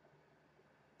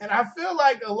 And I feel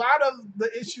like a lot of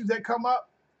the issues that come up,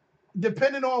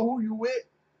 depending on who you with,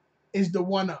 is the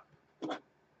one-up.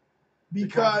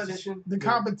 Because the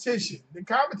competition.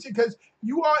 Because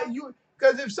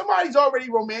because if somebody's already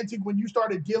romantic when you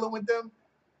started dealing with them,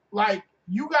 like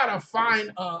you gotta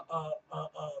find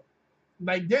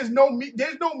like there's no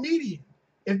median.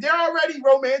 If they're already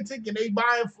romantic and they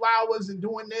buying flowers and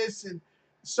doing this and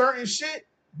certain shit,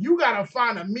 you gotta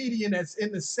find a median that's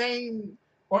in the same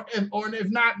or if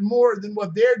not more than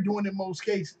what they're doing in most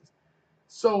cases.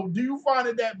 So do you find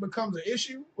that becomes an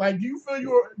issue? Like, do you feel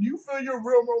you're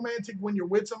real romantic when you're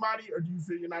with somebody, or do you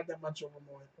feel you're not that much of a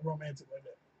romantic like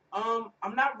that?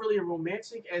 I'm not really a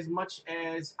romantic as much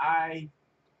as I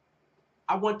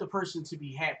want the person to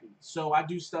be happy. So I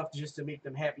do stuff just to make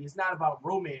them happy. It's not about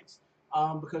romance.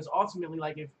 Because ultimately,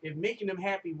 like, if making them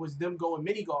happy was them going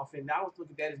mini golfing, I don't look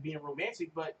at that as being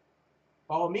romantic, but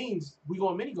by all means, we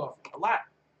go mini golfing a lot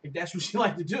if that's what you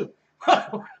like to do.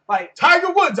 Like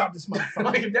Tiger Woods out this motherfucker.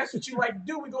 Like, if that's what you like to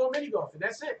do, we go mini golfing.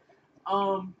 That's it.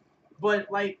 But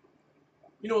like,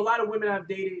 you know, a lot of women I've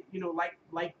dated, you know,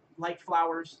 like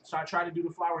flowers, so I try to do the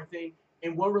flower thing.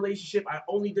 In one relationship, I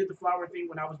only did the flower thing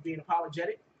when I was being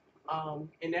apologetic,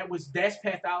 and that's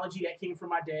pathology that came from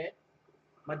my dad.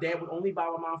 My dad would only buy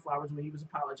my mom flowers when he was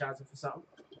apologizing for something.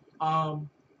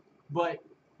 But,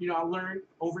 you know, I learned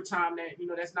over time that, you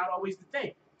know, that's not always the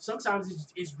thing. Sometimes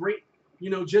it's great,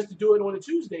 you know, just to do it on a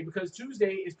Tuesday, because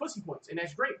Tuesday is pussy points, and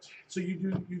that's great. So you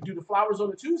do the flowers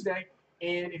on a Tuesday,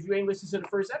 and if you ain't listened to the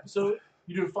first episode,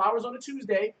 you do the flowers on a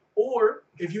Tuesday, or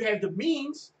if you have the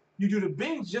means, you do the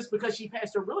binge just because she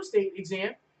passed her real estate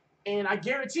exam, and I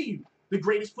guarantee you, the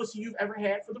greatest pussy you've ever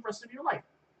had for the rest of your life.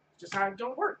 Just how it's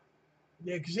gonna work.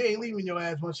 Yeah, because she ain't leaving your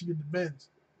ass once she get the Benz.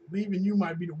 Leaving you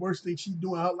might be the worst thing she's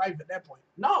doing in her life at that point.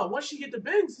 No, once she get the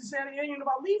Benz, it's saying it ain't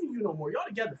about leaving you no more. Y'all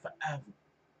together forever.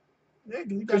 Yeah,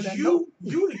 because you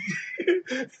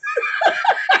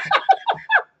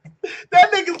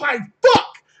that nigga's like,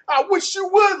 fuck! I wish you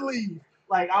would leave.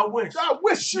 Like, I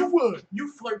wish you would.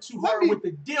 You flirt too hard with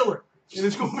the dealer, and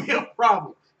it's gonna be a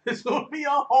problem. It's gonna be a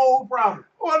whole problem.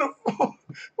 On the phone.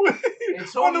 And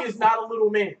Tony is not a little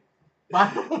man. By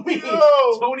no means.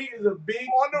 Tony is a big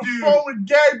on the dude. phone with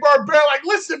Gary Barbera, like,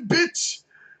 listen, bitch,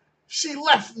 she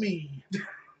left me.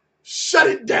 Shut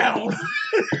it down.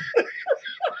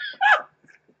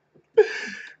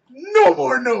 No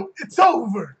more note. It's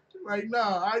over. Like, no,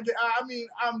 I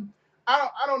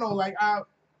don't know. Like,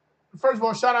 first of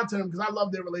all, shout out to them because I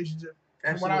love their relationship.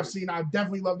 And what I've seen, I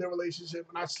definitely love their relationship,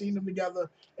 and I've seen them together,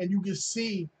 and you can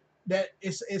see that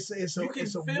it's a you can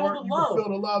it's a feel work. the You love. can feel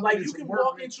the love. Like, you can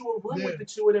walk into a room with the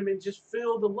two of them and just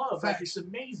feel the love. Facts. Like, it's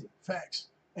amazing. Facts.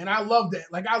 And I love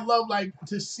that. Like, I love, like,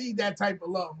 to see that type of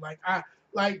love. Like,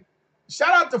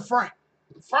 shout out to Frank.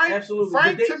 Absolutely.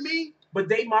 Frank to me. But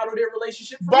they model their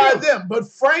relationship by them. But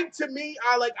Frank to me,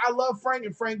 I love Frank.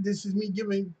 And Frank, this is me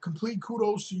giving complete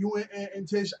kudos to you and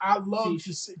Tish. I love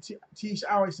Tish.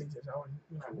 I always say Tish.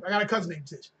 I got a cousin named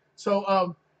Tish. So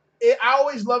I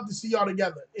always love to see y'all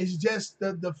together. It's just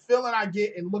the feeling I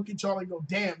get and look at y'all and go,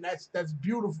 damn, that's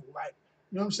beautiful. Like,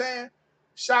 you know what I'm saying?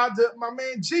 Shout out to my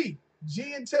man G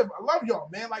and Tiff. I love y'all,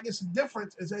 man. Like, it's a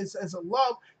difference. It's a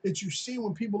love that you see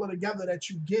when people are together that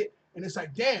you get. And it's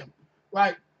like, damn.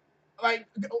 Like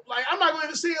I'm not going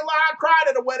to see a lie. I cried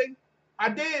at a wedding. I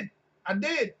did.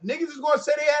 Niggas is going to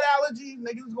say they had allergies.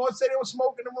 Niggas is going to say they were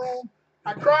smoking in the room.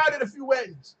 I cried at a few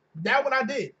weddings. That one I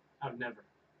did. I've never.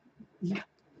 Yeah,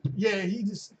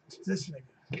 this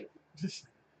nigga.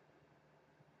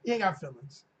 He ain't got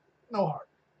feelings. No heart.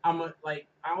 I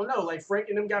don't know. Like, Frank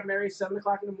and them got married 7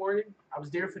 o'clock in the morning. I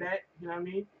was there for that. You know what I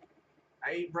mean?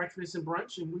 I ate breakfast and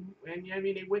brunch, and you know what I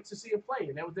mean? They went to see a play,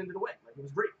 and that was the end of the wedding. Like, it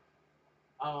was great.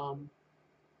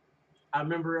 I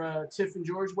remember Tiff and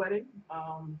George's wedding.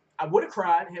 I would have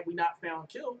cried had we not found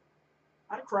Kill.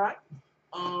 I'd have cried.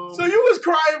 So you was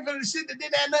crying for the shit that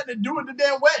didn't have nothing to do with the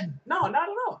damn wedding? No, not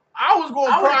at all. I was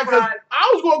going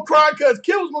to cry because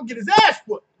Kill was going to get his ass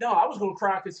whooped. No, I was going to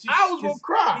cry because I was going to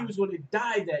cry. He was going to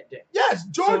die that day. Yes,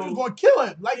 George was going to kill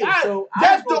him. Like, yeah,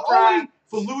 that's the only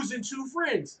for losing two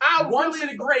friends. One to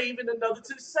the grave and another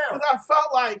to the cell.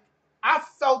 Because I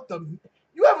felt the.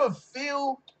 You ever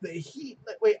feel the heat?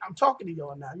 Wait, I'm talking to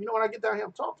y'all now. You know when I get down here,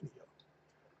 I'm talking to y'all.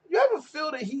 You ever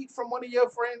feel the heat from one of your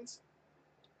friends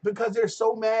because they're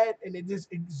so mad and it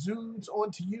just exudes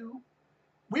onto you?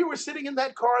 We were sitting in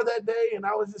that car that day, and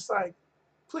I was just like,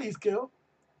 "Please, Kill,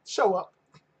 show up.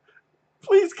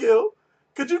 Please, Kill.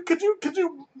 Could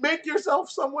you make yourself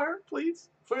somewhere, please?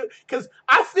 Because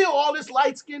I feel all this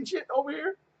light skin shit over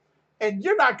here, and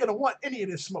you're not gonna want any of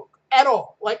this smoke at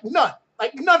all. Like none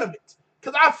of it."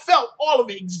 Because I felt all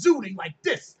of it exuding like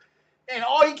this. And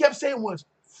all he kept saying was,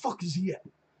 fuck is he at?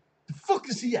 The fuck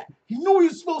is he at? He knew he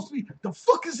was supposed to be. The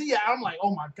fuck is he at? I'm like,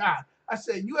 oh my God. I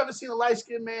said, you ever seen a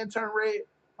light-skinned man turn red?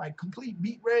 Like complete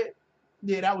beet red?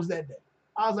 Yeah, that was that day.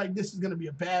 I was like, this is going to be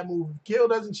a bad move. If Kill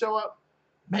doesn't show up,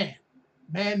 man.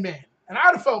 And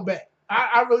I'd have felt bad.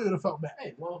 I really would have felt bad.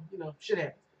 Hey, well, you know, shit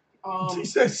happens. He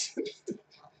said,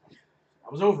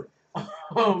 I was over it.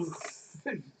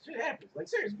 Shit happens. Like,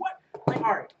 serious, what? Like,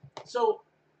 all right. So,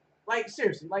 like,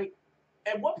 seriously, like,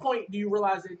 at what point do you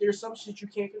realize that there's some shit you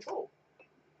can't control?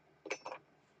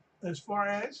 as far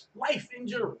as Life in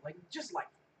general, like, just life.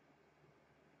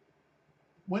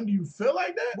 when do you feel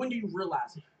like that? When do you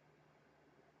realize it?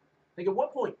 Like, at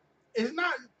what point? It's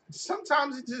not.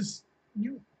 Sometimes it just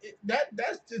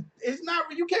that's just it's not.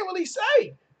 You can't really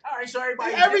say. All right, so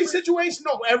everybody. Every situation,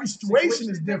 no, every situation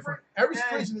is is different. different. Every Yeah.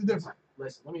 situation is different.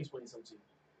 Listen, let me explain something to you.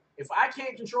 If I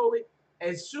can't control it,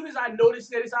 as soon as I notice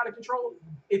that it's out of control,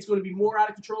 it's going to be more out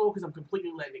of control because I'm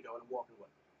completely letting it go and I'm walking away.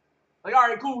 Like, all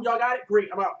right, cool, y'all got it, great,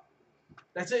 I'm out.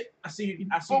 That's it. I see you.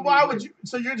 But why would you?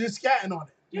 So you're just scatting on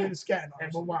it. You're Yeah. just scatting on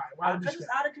it. But why? Why would you Because it's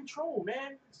scat? out of control,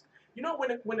 man. You know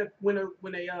when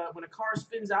a car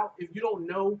spins out, if you don't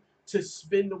know to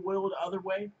spin the wheel the other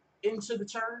way into the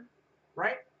turn,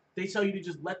 right? They tell you to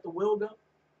just let the wheel go.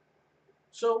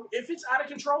 So if it's out of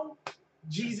control,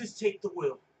 Jesus take the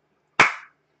wheel.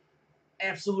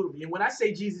 Absolutely. And when I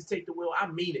say Jesus take the wheel, I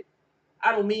mean it.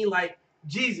 I don't mean like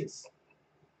Jesus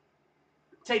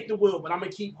take the wheel, but I'm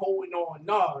gonna keep holding on.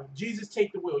 No, Jesus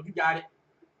take the wheel. You got it.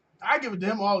 I give it to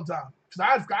him all the time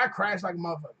because I crash like a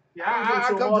motherfucker. Yeah, I don't give it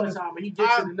to him come all to the the- time, but he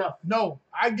gets it enough. No,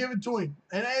 I give it to him,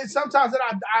 and sometimes that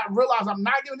I realize I'm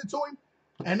not giving it to him,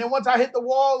 and then once I hit the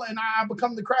wall and I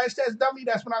become the crash test dummy,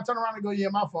 that's when I turn around and go, yeah,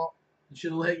 my fault. You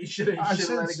should have I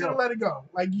let it go. have let it go.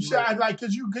 Like you should, Right. like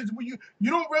because when you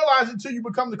don't realize it until you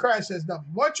become the crash test dummy.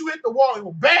 Once you hit the wall, it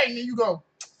will bang, and you go,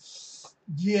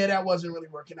 yeah, that wasn't really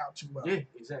working out too well. Yeah,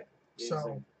 exactly.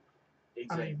 So,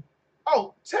 Exactly. I mean,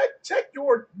 oh, check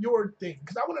your thing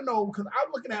because I want to know because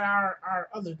I'm looking at our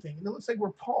other thing and it looks like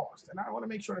we're paused, and I want to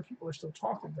make sure that people are still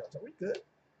talking to us. Are we good?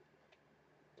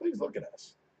 Please look at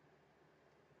us.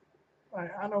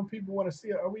 I know people want to see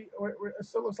it. It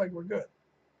still looks like we're good.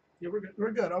 Yeah, we're good.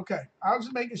 We're good. Okay. I was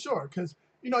just making sure because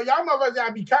y'all motherfuckers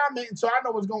gotta be commenting so I know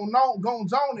what's going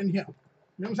on in here.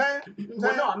 You know what I'm saying? You know what I'm Well,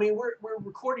 saying? no, I mean we're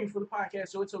recording for the podcast,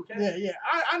 so it's okay. Yeah.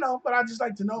 I know, but I just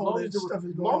like to know that stuff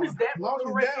is going on. Long as that Long going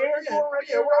as right that- there, yeah, going right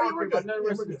yeah, there, we're I don't care good. about none of the Yeah,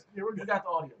 rest we're of good. this. Yeah, we're We good. got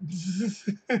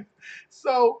the audio.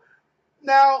 So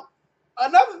now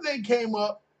another thing came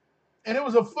up, and it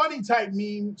was a funny type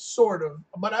meme, sort of.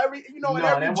 But in every No,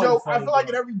 that wasn't joke, I funny, feel like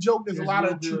bro. in every joke there's a lot no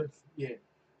of truth. Yeah.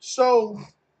 So,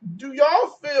 do y'all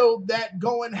feel that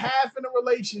going half in a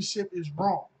relationship is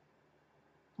wrong?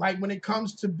 Like when it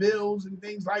comes to bills and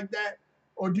things like that?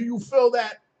 Or do you feel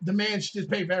that the man should just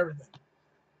pay for everything?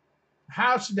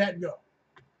 How should that go?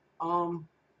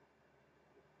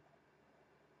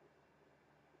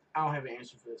 I don't have an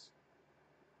answer for this.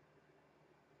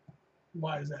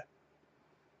 Why is that?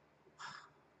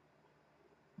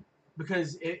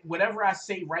 Because whatever I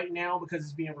say right now, because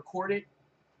it's being recorded,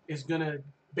 is gonna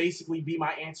basically be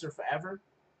my answer forever.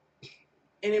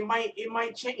 And it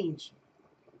might change.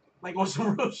 Like on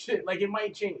some real shit. Like it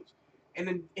might change.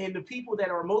 And the people that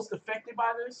are most affected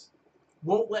by this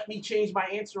won't let me change my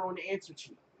answer on the answer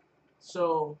sheet.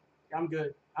 So I'm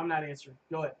good. I'm not answering.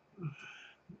 Go ahead.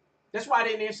 That's why I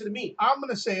didn't answer the meme. I'm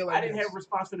gonna say it like I didn't this. have a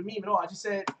response for the meme at all. I just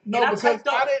said No, and because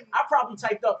I probably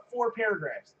typed up 4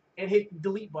 paragraphs and hit the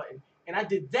delete button. And I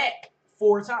did that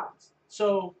 4 times.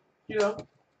 So,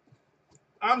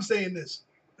 I'm saying this,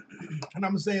 and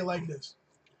I'm saying it like this.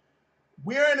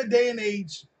 We're in a day and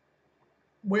age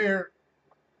where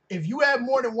if you have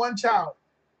more than one child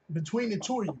between the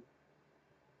two of you,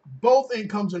 both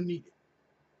incomes are needed.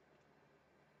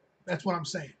 That's what I'm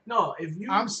saying. no,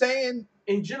 I'm saying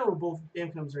in general, both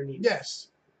incomes are needed. yes.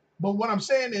 But what I'm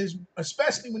saying is,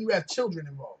 especially when you have children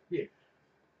involved. Yeah.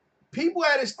 People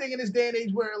had this thing in this day and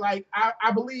age where, like,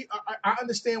 I believe, I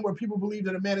understand where people believe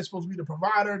that a man is supposed to be the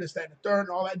provider, this, that, and the third, and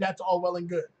all that. That's all well and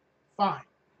good. Fine.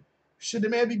 Should the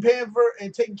man be paying for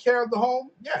and taking care of the home?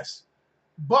 Yes.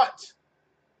 But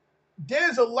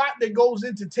there's a lot that goes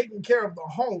into taking care of the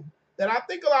home that I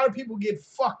think a lot of people get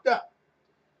fucked up.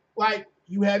 Like,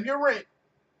 you have your rent,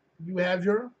 you have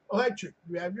your electric,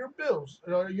 you have your bills,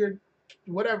 or your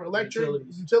whatever, electric,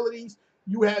 utilities,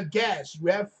 you have gas, you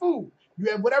have food, you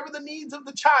have whatever the needs of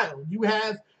the child, you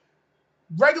have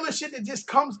regular shit that just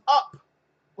comes up.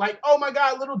 Like, oh my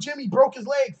God, little Jimmy broke his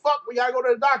leg. Fuck, we gotta go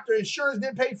to the doctor. Insurance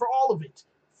didn't pay for all of it.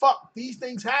 Fuck, these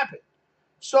things happen.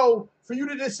 So for you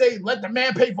to just say, let the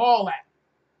man pay for all that.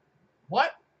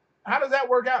 What? How does that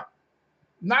work out?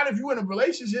 Not if you're in a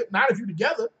relationship, not if you're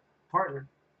together. Partner.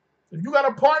 If you got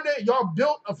a partner, y'all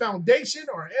built a foundation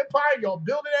or an empire, y'all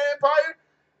building an empire,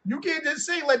 you can't just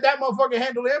say, let that motherfucker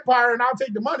handle the empire and I'll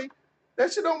take the money.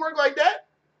 That shit don't work like that.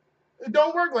 It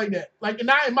don't work like that. Like,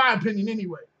 not in my opinion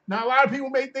anyway. Now, a lot of people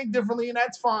may think differently, and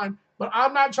that's fine, but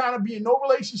I'm not trying to be in no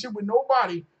relationship with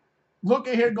nobody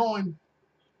looking here going,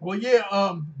 well,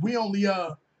 yeah, we only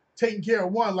taking care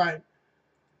of one. Like,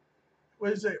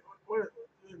 what is it?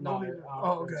 No,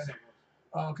 okay.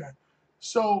 Okay.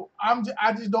 So I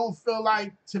just don't feel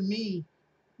like, to me,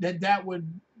 that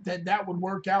would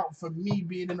work out for me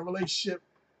being in a relationship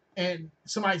and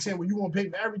somebody saying, well, you want to pay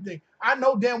for everything. I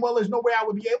know damn well there's no way I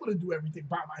would be able to do everything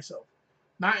by myself.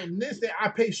 Not in this day. I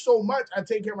pay so much. I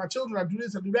take care of my children. I do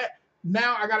this. I do that.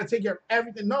 Now I got to take care of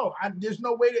everything. No, there's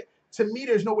no way to me,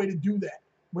 there's no way to do that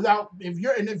without, if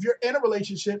you're in a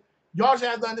relationship, y'all should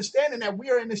have the understanding that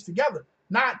we are in this together.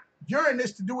 Not you're in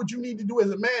this to do what you need to do as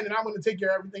a man and I'm going to take care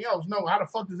of everything else. No, how the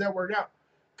fuck does that work out?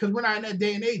 Because we're not in that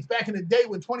day and age. Back in the day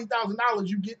with $20,000,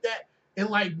 you get that in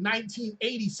like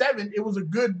 1987. It was a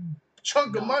good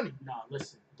chunk of money. No,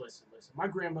 listen. My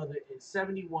grandmother is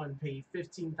 71, paid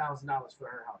 $15,000 for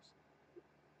her house.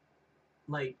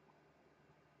 Like,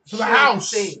 for the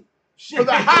house. For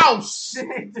the house. Shit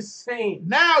ain't the same.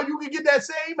 Now you can get that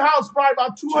same house probably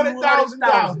about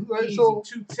 $200,000. Right? So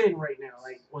 210 right now.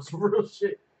 Like, what's real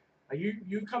shit? Like,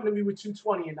 you come to me with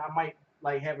 220 and I might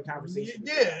like have a conversation.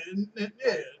 Yeah.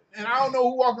 And I don't know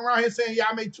who walking around here saying, yeah,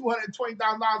 I make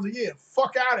 $220,000 a year.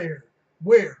 Fuck out of here.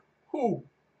 Where? Who?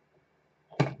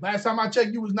 Last time I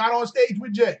checked, you was not on stage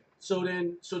with Jay. So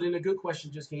then a good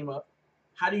question just came up.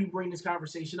 How do you bring this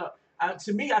conversation up?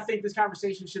 To me, I think this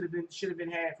conversation should have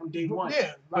been had from day one.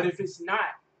 Yeah. But if it's not,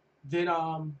 then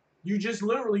you just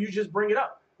bring it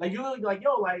up. Like you're like,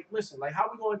 yo, like listen, like how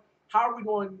are we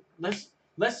going?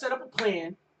 Let's set up a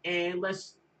plan and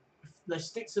let's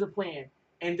stick to the plan.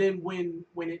 And then when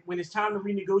it's time to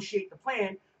renegotiate the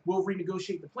plan, we'll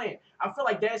renegotiate the plan. I feel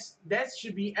like that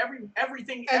should be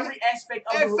everything, every aspect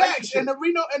of the relationship. And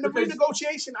the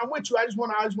renegotiation, I'm with you. I just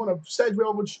want to segue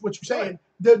over what you're saying.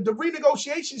 The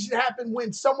renegotiation should happen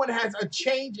when someone has a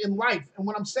change in life. And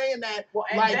when I'm saying that, well,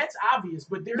 and like, that's obvious,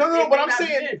 but there. But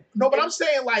I'm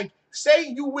saying like, say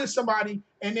you with somebody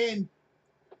and then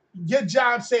your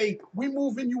job say we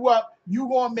moving you up, you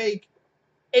gonna make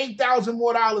 $8,000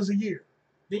 more a year.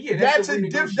 Yeah, that's a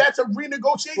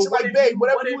renegotiation. Like, babe,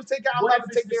 whatever you would take out, I'm about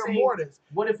to take care of more of this.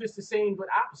 What if it's the same but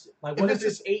opposite? Like, what if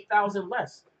it's 8,000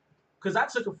 less? Because I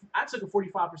took a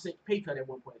 45% pay cut at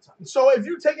one point in time. So if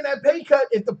you're taking that pay cut,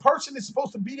 if the person is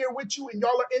supposed to be there with you and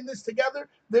y'all are in this together,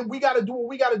 then we got to do what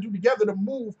we got to do together to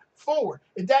move forward.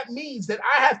 If that means that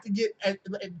I have to get,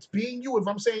 being you, if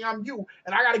I'm saying I'm you,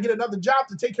 and I got to get another job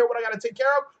to take care of what I got to take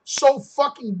care of, so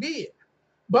fucking be it.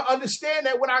 But understand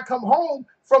that when I come home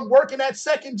from working that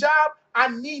second job, I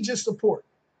need your support.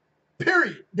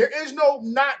 Period. There is no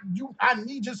not you. I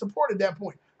need your support at that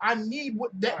point. I need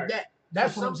what that right.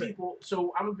 That's what some I'm saying. People.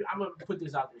 So I'm gonna put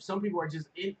this out there. Some people are just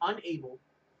unable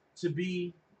to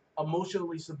be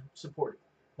emotionally supportive.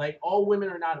 Like all women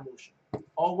are not emotional.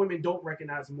 All women don't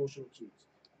recognize emotional cues.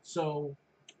 So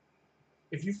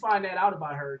if you find that out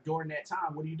about her during that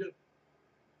time, what do you do?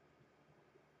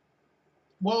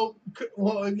 Well,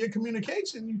 in your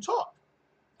communication, you talk.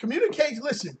 Communicate,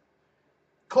 listen.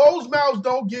 Closed mouths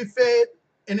don't get fed.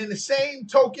 And in the same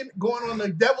token, going on the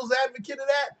devil's advocate of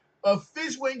that, a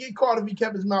fish wouldn't get caught if he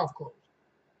kept his mouth closed.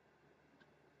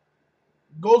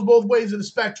 Goes both ways of the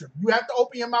spectrum. You have to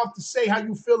open your mouth to say how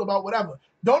you feel about whatever.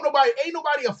 Ain't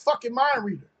nobody a fucking mind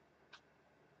reader.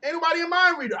 Ain't nobody a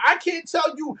mind reader. I can't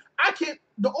tell you,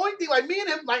 the only thing, like me and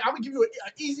him, like I'm gonna give you an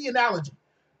easy analogy.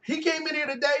 He came in here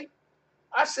today.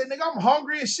 I said, nigga, I'm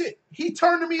hungry as shit. He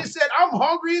turned to me and said, I'm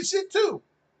hungry as shit too.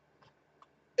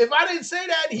 If I didn't say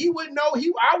that, he wouldn't know.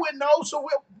 I wouldn't know. So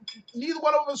neither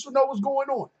one of us would know what's going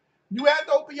on. You have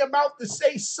to open your mouth to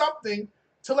say something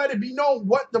to let it be known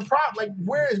what the problem. Like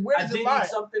where does it lie? I did eat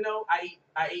something though.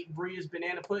 I ate Bria's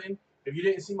banana pudding. If you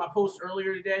didn't see my post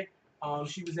earlier today,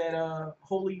 she was at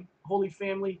Holy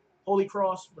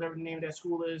Cross, whatever the name of that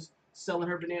school is, selling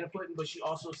her banana pudding, but she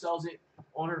also sells it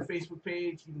on her Facebook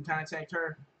page. You can contact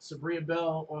her, Sabria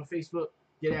Bell on Facebook.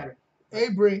 Get at her. Hey,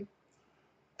 Bri.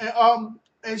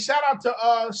 And shout out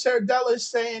to Sarah Dellis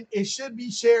saying it should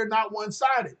be shared, not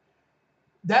one-sided.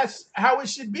 That's how it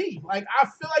should be. Like I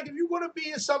feel like if you want to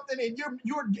be in something and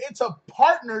it's a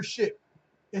partnership.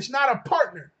 It's not a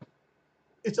partner.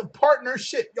 It's a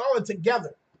partnership. Y'all are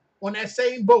together on that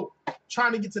same boat,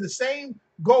 trying to get to the same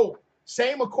goal,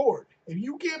 same accord. If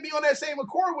you can't be on that same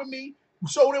accord with me,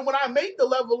 so then when I make the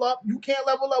level up, you can't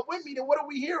level up with me, then what are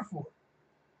we here for?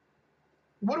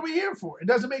 What are we here for? It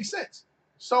doesn't make sense.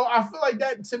 So I feel like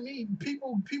that, to me,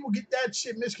 people get that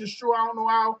shit misconstrued. I don't know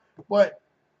how, but.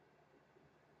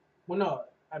 Well, no.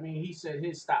 I mean, he said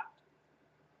his stopped.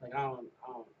 Like, I don't.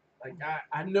 Like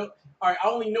I know. All right, I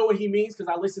only know what he means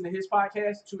because I listen to his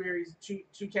podcast, Two Aries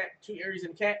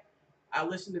in a Cat. I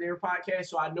listen to their podcast,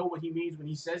 so I know what he means when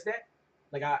he says that.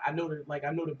 Like I know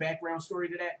the background story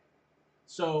to that.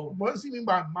 So what does he mean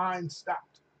by mind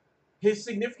stopped? His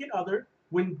significant other,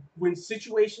 when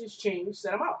situations change,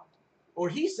 set him out, or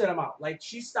he set him out. Like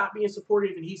she stopped being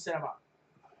supportive and he set him out.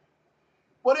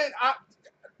 Well, then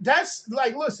that's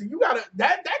like, listen, you gotta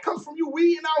that comes from you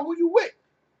weeding out who you with.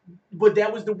 But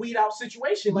that was the weed out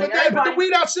situation. Like but the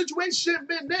weed out situation should have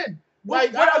been then.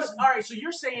 Like, all right, so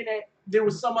you're saying that there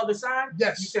was some other sign?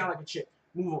 Yes. You sound like a chick.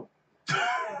 Move on.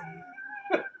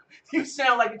 You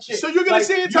sound like a chick. So you're gonna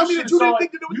say and tell me that you didn't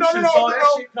think that there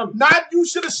was no. Not you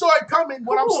should have saw it coming.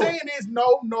 What I'm saying is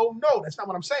no. That's not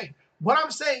what I'm saying. What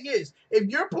I'm saying is if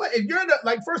you're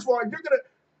first of all, you're gonna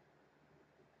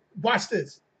watch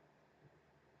this.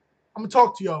 I'm gonna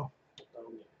talk to y'all.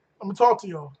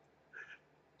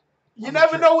 You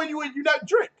never know when you not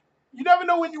drink. You never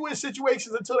know when you're in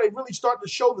situations until they really start to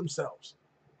show themselves.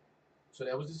 So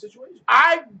that was the situation.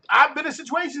 I've been in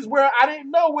situations where I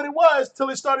didn't know what it was till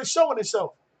it started showing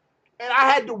itself. And I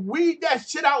had to weed that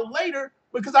shit out later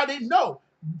because I didn't know.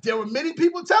 There were many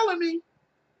people telling me,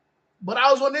 but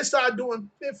I was on this side doing,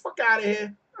 man, fuck out of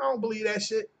here. I don't believe that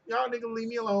shit. Y'all niggas leave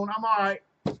me alone. I'm all right.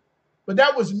 But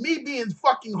that was me being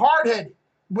fucking hard-headed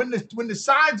when the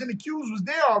signs and the cues was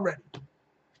there already.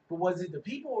 But was it the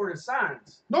people or the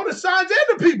signs? No, the signs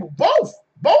and the people. Both.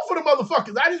 Both of the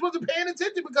motherfuckers. I just wasn't paying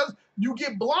attention because you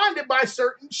get blinded by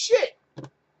certain shit.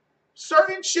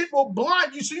 Certain shit will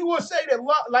blind you. So you will say that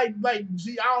love,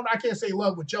 see, I can't say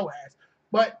love with your ass,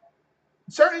 but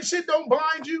certain shit don't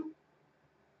blind you.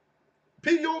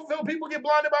 You don't feel people get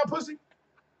blinded by pussy?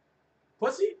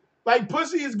 Pussy? Like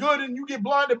pussy is good and you get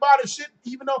blinded by the shit,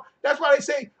 even though that's why they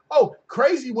say, oh,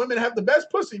 crazy women have the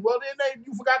best pussy. Well, then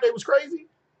you forgot they was crazy.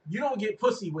 You don't get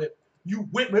pussy whipped. You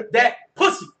whip that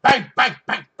pussy. Bang, bang,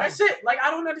 bang, bang. That's it. Like, I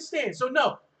don't understand. So,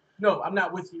 no, I'm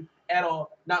not with you at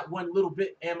all. Not one little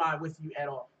bit am I with you at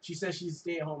all. She says she's a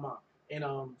stay-at-home mom. And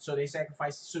so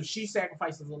she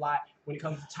sacrifices a lot when it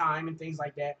comes to time and things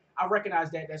like that. I recognize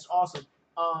that. That's awesome.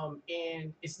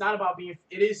 And it's not about it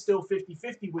is still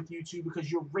 50-50 with you two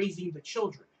because you're raising the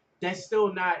children. That's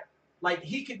still not, like,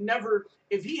 he could never,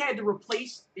 if a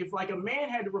man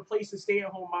had to replace a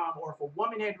stay-at-home mom or if a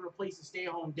woman had to replace a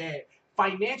stay-at-home dad,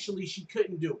 financially, she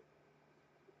couldn't do it.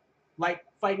 Like,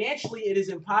 financially, it is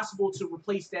impossible to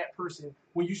replace that person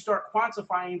when you start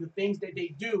quantifying the things that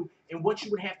they do and what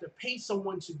you would have to pay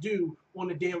someone to do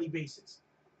on a daily basis.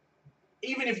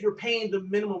 Even if you're paying the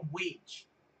minimum wage.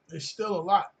 It's still a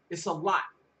lot. It's a lot.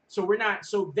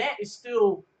 So that is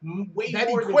still way that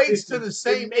more than 50%. That equates to the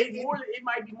same. It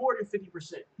might be more than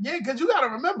 50%. Yeah, because you got to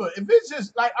remember, if it's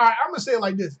just like, all right, I'm going to say it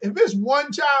like this. If it's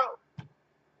one child,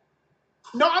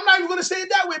 no, I'm not even going to say it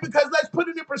that way because let's put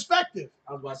it in perspective.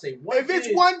 I was about to say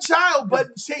it's one child,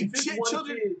 but say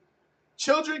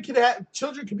children can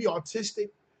be autistic.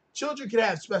 Children can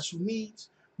have special needs.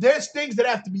 There's things that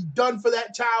have to be done for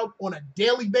that child on a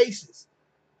daily basis.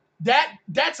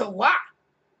 That's a lot.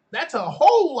 That's a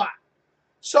whole lot.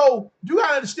 So you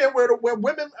gotta understand where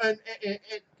women and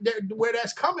where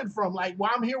that's coming from. Like, well,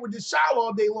 I'm here with this child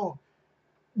all day long.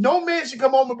 No man should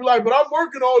come home and be like, but I'm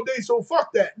working all day, so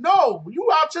fuck that. No, you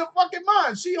out your fucking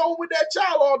mind. She home with that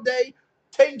child all day,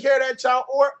 taking care of that child,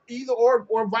 or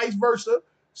vice versa.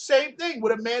 Same thing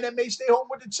with a man that may stay home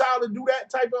with the child and do that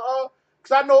type of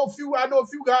because I know a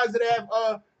few guys that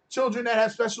have children that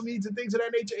have special needs and things of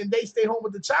that nature, and they stay home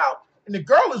with the child, and the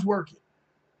girl is working.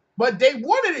 But they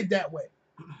wanted it that way.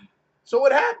 So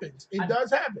it happens. It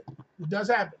does happen. It does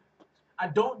happen. I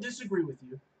don't disagree with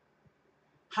you.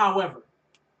 However,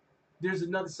 there's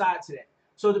another side to that.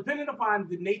 So depending upon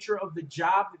the nature of the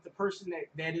job that the person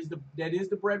that is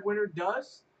the breadwinner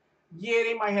does, yeah,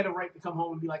 they might have the right to come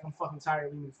home and be like, I'm fucking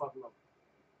tired, leave me the fuck alone.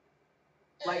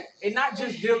 Like, and not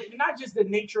just the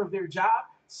nature of their job.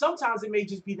 Sometimes it may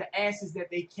just be the asses that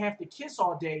they have to kiss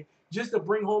all day just to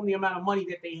bring home the amount of money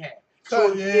that they have.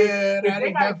 So if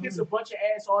they gotta kiss a bunch of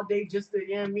ass all day just to,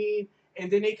 you know what I mean,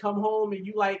 and then they come home and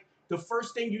you like the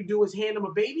first thing you do is hand them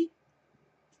a baby.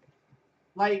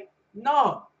 Like,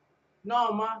 no,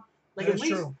 man. Like, at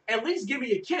least give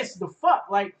me a kiss. The fuck,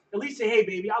 like, at least say, hey,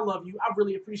 baby, I love you. I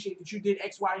really appreciate that you did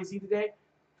X, Y, and Z today.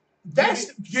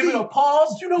 Give it a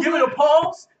pause. Give it a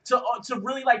pause to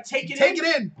really like take it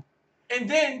in. And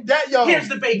then here's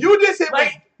the baby. You just hit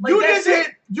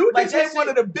one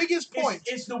of the biggest points.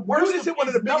 It's the worst. You just hit one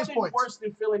of the biggest points. Worse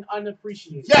than feeling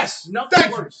unappreciated. Yes.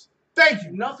 Nothing worse. Thank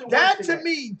you. Nothing that worse to than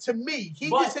me, he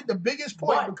just hit the biggest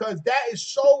point but, because that is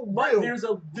so but real.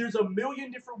 There's a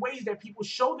million different ways that people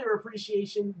show their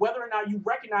appreciation, whether or not you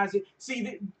recognize it. See,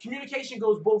 the communication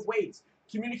goes both ways.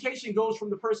 Communication goes from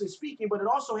the person speaking, but it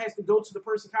also has to go to the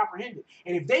person comprehending.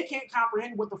 And if they can't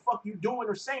comprehend what the fuck you doing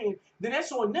or saying, then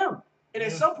that's on them. And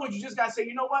at some point, you just gotta say,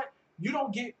 you know what?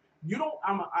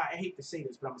 I hate to say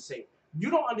this, but I'm gonna say it. You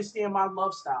don't understand my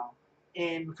love style,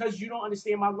 and because you don't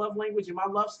understand my love language and my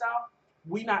love style,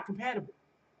 we not compatible.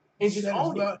 And just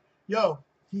own it. Yo,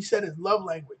 he said his love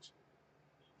language.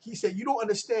 He said you don't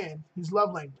understand his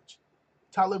love language.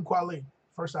 Talib Kweli,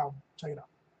 first album, check it out.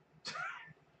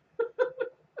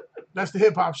 That's the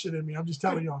hip hop shit in me. I'm just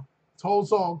telling y'all. This whole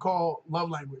song called Love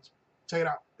Language. Check it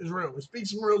out. It's real. It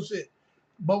speaks some real shit.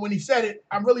 But when he said it,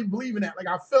 I really believe in that. Like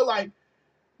I feel like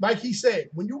he said,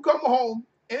 when you come home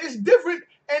and it's different,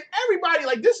 and everybody,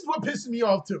 like this is what pisses me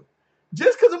off too.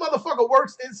 Just because a motherfucker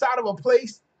works inside of a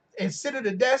place and sit at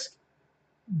a desk,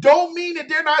 don't mean that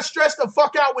they're not stressed the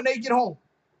fuck out when they get home.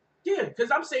 Yeah, because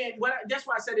I'm saying that's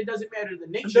why I said it doesn't matter the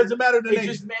nature. It doesn't matter the nature. It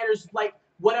just matters like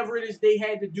whatever it is they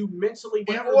had to do mentally.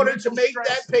 In order to make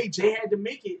that paycheck. They had to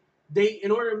make it.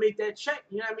 In order to make that check,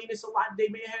 you know what I mean? It's a lot they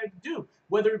may have to do.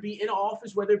 Whether it be in an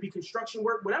office, whether it be construction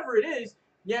work, whatever it is,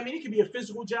 you know what I mean? It could be a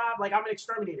physical job. Like I'm an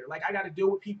exterminator. Like I got to deal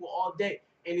with people all day.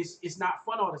 And it's not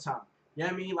fun all the time. You know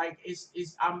what I mean? Like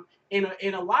I'm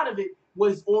and a lot of it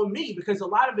was on me because a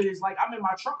lot of it is like I'm in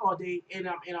my truck all day and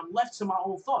I'm left to my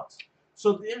own thoughts.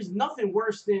 So there's nothing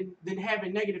worse than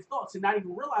having negative thoughts and not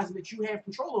even realizing that you have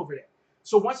control over that.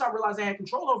 So once I realized I had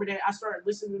control over that, I started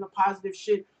listening to positive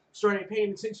shit, started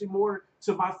paying attention more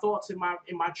to my thoughts and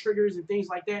my triggers and things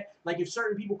like that. Like if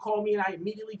certain people call me and I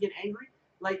immediately get angry,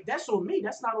 like that's on me.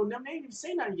 That's not on them. They ain't even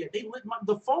say nothing yet.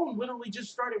 The phone literally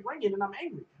just started ringing and I'm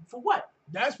angry. For what?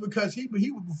 That's because he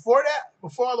before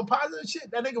all the positive shit,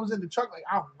 that nigga was in the truck like,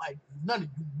 I don't like none of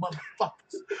you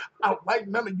motherfuckers. I don't like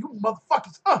none of you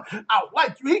motherfuckers. I don't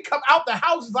like you. He come out the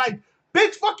house is like,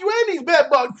 bitch, fuck you and these bed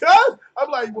bugs, cuz. I'm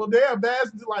like, well, damn,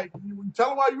 Bass. Like, you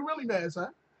tell him why you really mad, son.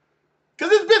 Because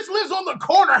this bitch lives on the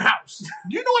corner house.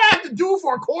 You know what I have to do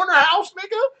for a corner house,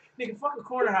 nigga? Nigga, fuck a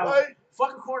corner house. Like,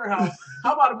 fuck a corner house.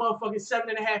 How about a motherfucking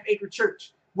 7.5 acre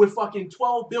church with fucking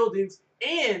 12 buildings,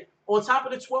 and on top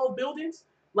of the 12 buildings,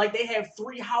 like they have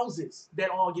 3 houses that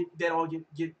all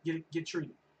get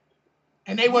treated.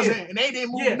 And they wasn't, and they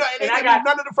didn't move nothing. And they didn't move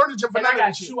none of the furniture for none of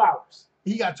that shit. 2 hours.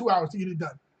 He got 2 hours to get it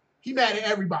done. He mad at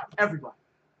everybody. Everybody.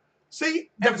 See,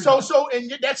 everybody.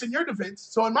 And that's in your defense.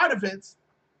 So in my defense,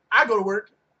 I go to work.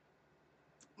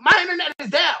 My internet is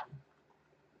down.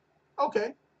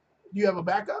 Okay. Do you have a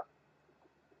backup?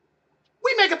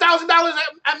 We make $1,000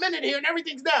 a minute here and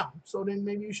everything's down. So then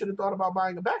maybe you should have thought about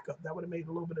buying a backup. That would have made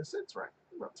a little bit of sense, right?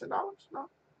 About $10? No.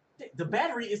 The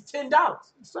battery is $10.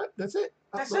 That's it.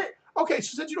 That's it. Okay,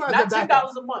 so since you don't have that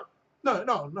backup. Not $10 a month.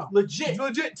 No. Legit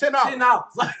 $10.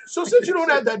 $10. So since you don't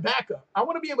have that backup, I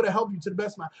want to be able to help you to the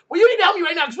best of my. Well, you need to help me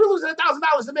right now because we're losing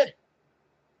 $1,000 a minute.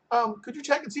 Could you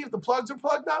check and see if the plugs are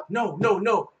plugged up?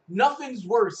 No. Nothing's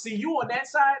worse. See, you on that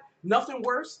side, nothing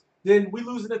worse than we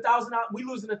losing $1,000. We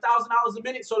losing $1,000 a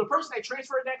minute. So the person that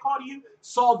transferred that call to you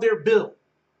saw their bill,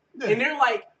 and they're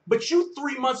like, "But you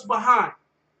 3 months behind.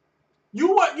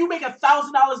 You make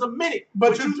 $1,000 a minute,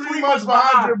 but you 3 months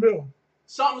behind your bill.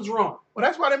 Something's wrong." Well,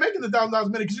 that's why they're making $1,000 a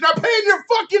minute because you're not paying your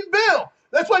fucking bill.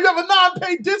 That's why you have a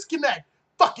non-pay disconnect.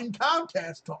 Fucking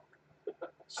Comcast talk.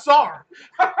 Sorry.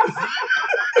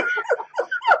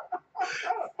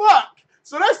 Fuck.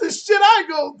 So that's the shit I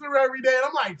go through every day. And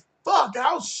I'm like, fuck,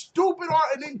 how stupid are.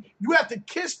 And then you have to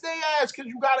kiss their ass because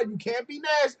you can't be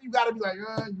nasty. You gotta be like,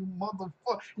 you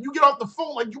motherfucker. And you get off the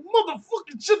phone like, you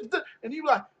motherfucking shit. And you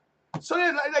like, so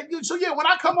yeah, when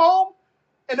I come home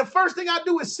and the first thing I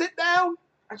do is sit down,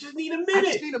 I just need a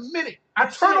minute. I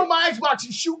turn on my Xbox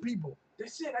and shoot people.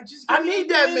 That's it. I need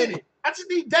that minute. I just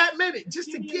need that minute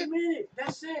just to get a minute.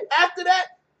 That's it. After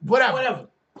that, whatever.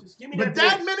 Just give me that. But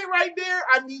that minute right there,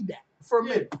 I need that for a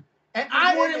minute. And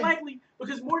more than likely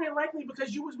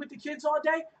because you was with the kids all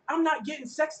day, I'm not getting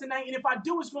sex tonight. And if I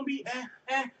do, it's gonna be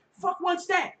fuck wants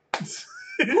that.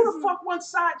 Who the fuck wants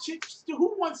side chick?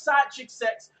 Who wants side chick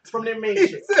sex from their main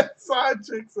chick? Side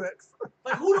chick sex.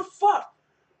 Like who the fuck?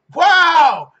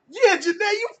 Wow. Yeah, Janae,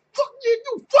 you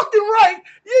fucking right.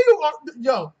 Yeah, you are.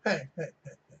 Yo, hey.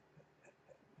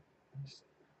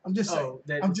 I'm just saying.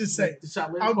 I'm just saying.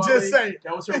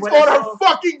 That was her it's on her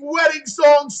fucking wedding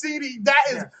song CD.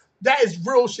 That is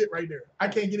real shit right there. I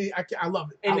can't get it. I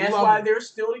love it. And that's why they're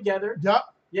still together. Yep.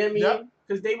 You know what I mean?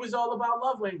 Because they was all about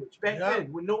love language back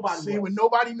then when nobody when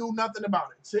nobody knew nothing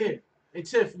about it. See? Yeah. And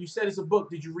Tiff, you said it's a book.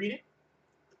 Did you read it?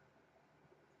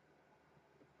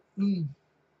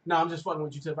 No, I'm just fucking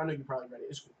with you, Tiff. I know you probably read it.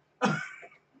 It's cool.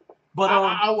 But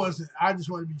I wasn't. I just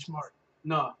want to be smart.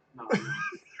 No.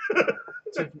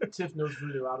 Tiff knows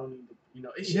voodoo. I don't need to, you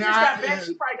know. If she just got back,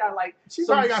 she probably got like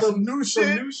probably got some new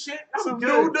shit. I'm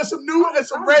good. Some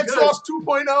red sauce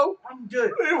 2.0. I'm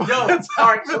good. Yo, all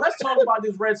right. So let's talk about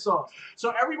this red sauce.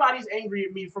 So everybody's angry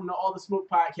at me from the All the Smoke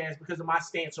podcast because of my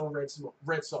stance on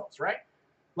red sauce, right?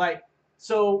 Like,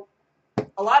 so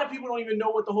a lot of people don't even know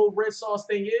what the whole red sauce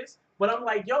thing is. But I'm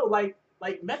like, yo, like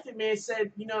Method Man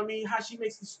said, you know what I mean, how she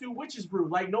makes the stew witch's brew.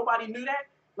 Like, nobody knew that.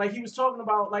 Like, he was talking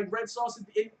about, like, red sauce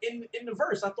in the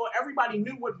verse. I thought everybody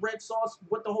knew what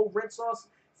the whole red sauce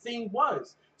thing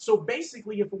was. So,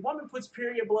 basically, if a woman puts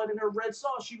period blood in her red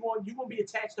sauce, you gonna be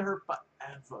attached to her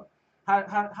forever. How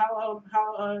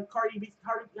Cardi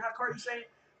saying?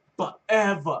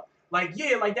 Forever. Like,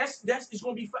 yeah, like, that's it's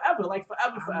gonna be forever. Like,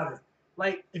 forever.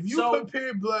 Like, if you put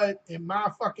period blood in my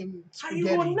fucking spaghetti,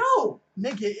 how you gonna know?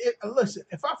 Nigga, listen,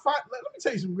 if I find, let me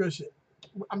tell you some real shit.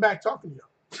 I'm back talking to you.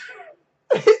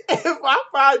 If I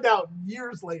find out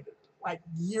years later,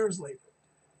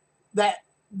 that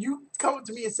you come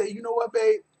to me and say, you know what,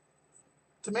 babe,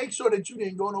 to make sure that you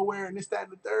didn't go nowhere and this, that,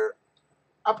 and the third,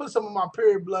 I put some of my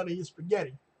period blood in your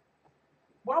spaghetti.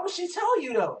 Why would she tell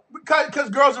you, though?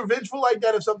 Because girls are vengeful like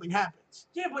that if something happens.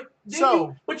 Yeah, but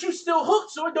you still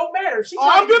hooked, so it don't matter.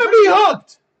 I'm going to be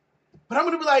hooked. But I'm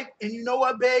going to be like, and you know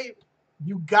what, babe?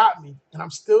 You got me, and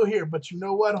I'm still here. But you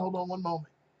know what? Hold on one moment.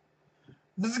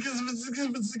 You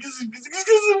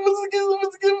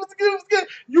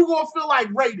going to feel like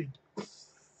raiding.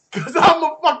 Because I'm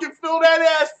going to fucking fill that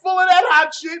ass full of that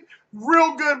hot shit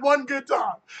real good one good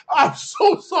time. I'm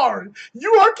so sorry.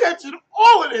 You are catching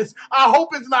all of this. I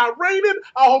hope it's not raining.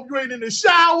 I hope you ain't in the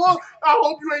shower. I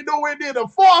hope you ain't nowhere near the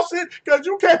faucet because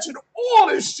you catching all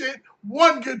this shit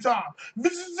one good time.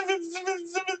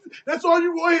 That's all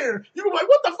you going to hear. You going to be like,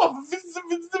 what the fuck?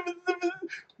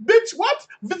 Bitch, what?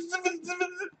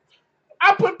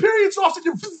 I put period sauce in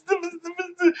your.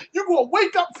 You're going to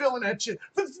wake up feeling that shit.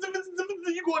 You're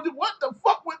going to do what the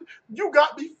fuck? You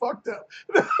got me fucked up.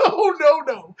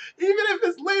 No. Even if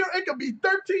it's later, it could be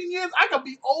 13 years. I could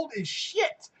be old as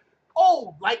shit.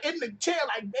 Old, like in the chair,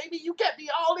 like, baby, you kept me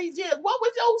all these years. What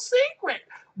was your secret?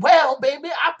 Well, baby,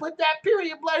 I put that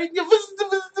period blood in your.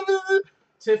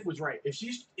 Tiff was right. If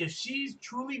she's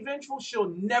truly vengeful, she'll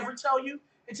never tell you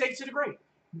and take you to the grave.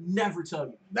 Never tell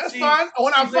you. That's fine.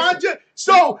 When I find you,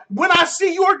 so when I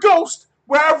see your ghost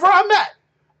wherever I'm at,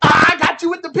 I got you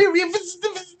with the period.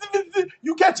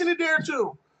 You catching it there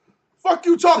too. Fuck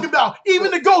you talking about.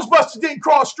 Even the Ghostbusters didn't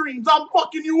cross streams. I'm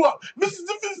fucking you up. What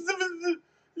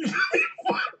the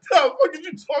fuck are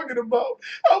you talking about?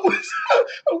 I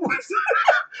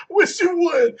wish you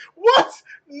would. What?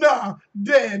 Nah,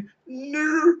 Dan.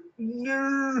 No.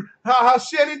 How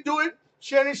Shannon do it?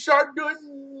 Shannon Sharp do it?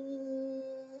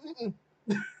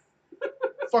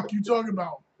 Fuck you talking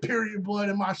about? Period blood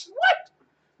in my shit. What?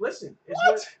 Listen,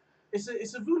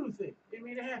 it's a voodoo thing. It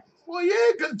made it happen. Well,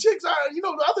 yeah, because chicks are,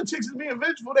 the other chicks is being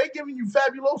vengeful. They giving you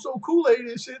Fabuloso Kool-Aid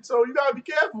and shit, so you gotta be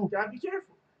careful.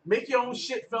 Make your own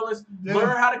shit, fellas. Yeah.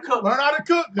 Learn how to cook.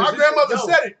 My grandmother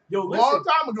said it a long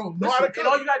time ago. Know how to cook. And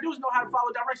all you gotta do is know how to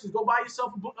follow directions. Go buy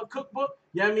yourself a cookbook.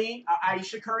 You know what I mean?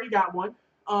 Aisha Curry got one.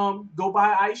 Go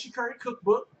buy Aisha Curry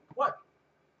cookbook. What?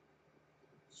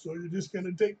 So you're just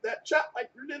gonna take that shot like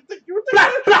you didn't think you were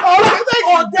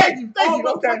taking? Thank you.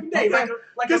 Okay.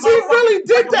 Because he really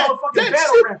did that. That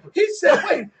shit. He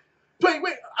said,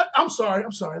 wait. I'm sorry.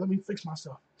 Let me fix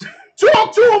myself.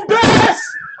 Talk to him, Bass.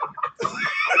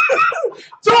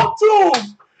 Talk to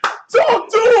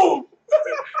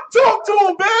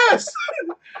him, Bass.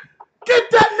 Get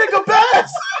that nigga,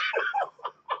 Bass.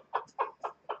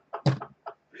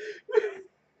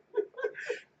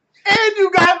 And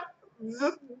you got.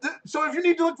 So if you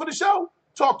need to look for the show,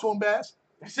 talk to him, Bass.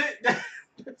 That's it.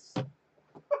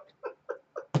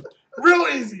 Real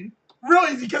easy,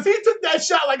 because he took that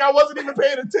shot like I wasn't even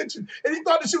paying attention, and he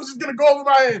thought the shit was just gonna go over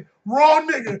my head. Wrong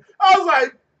nigga. I was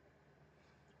like,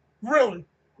 really?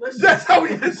 That's how we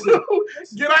get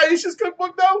Aisha's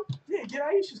cookbook, though? Yeah, get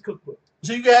Aisha's cookbook.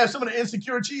 So you can have some of the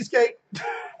insecure cheesecake?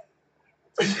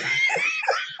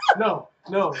 No.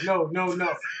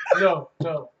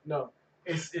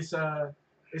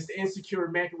 It's the insecure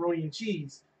macaroni and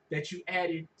cheese that you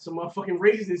added some motherfucking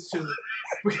raisins to.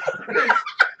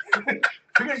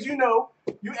 Because you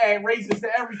add raisins to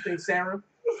everything, Sarah.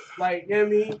 Like, you know what I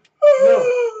mean?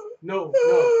 No.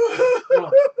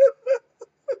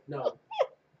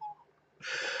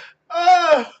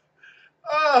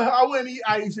 I wouldn't eat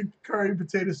Aisha Curry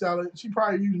potato salad. She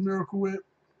probably used Miracle Whip.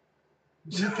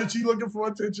 Because she looking for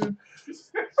attention.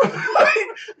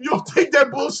 You'll take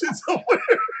that bullshit somewhere.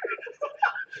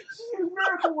 She used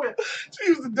Miracle Whip. She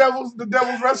used the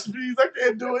devil's recipes. I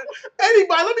can't do it.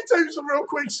 Anybody, let me tell you some real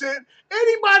quick shit.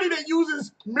 Anybody that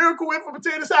uses Miracle Whip for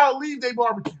potato salad, leave their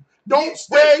barbecue. Don't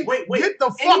stay. Wait. Get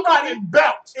the fuck out and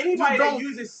bounce. Anybody that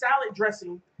uses salad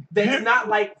dressing that's not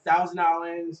like Thousand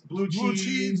Islands, blue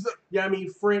cheese, you know what I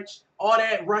mean, French, all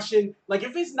that Russian. Like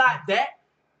if it's not that,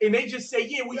 and they just say,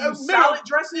 yeah, we use salad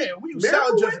dressing. Yeah, we use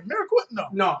salad dressing. Miracle Whip?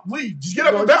 No. Leave. Just get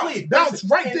up and bounce. Bounce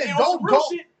right there. Don't go.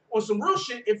 On some real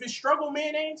shit, if it's struggle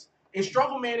mayonnaise, and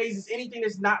struggle mayonnaise is anything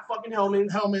that's not fucking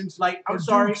Hellman's. Like, I'm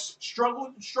sorry,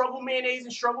 struggle mayonnaise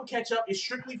and struggle ketchup is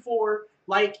strictly for,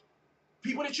 like,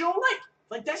 people that you don't like.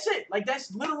 Like, that's it. Like,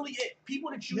 that's literally it.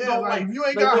 People that you don't like. If you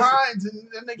ain't got Heinz, and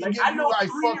they can give you, like,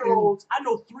 three-year-olds. I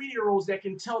know 3-year-olds that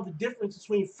can tell the difference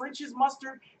between French's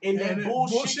mustard and that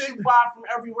bullshit you buy from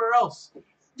everywhere else.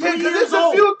 Yeah, because there's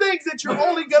a few things that you're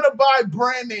only going to buy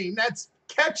brand name. That's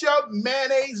ketchup,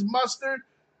 mayonnaise, mustard.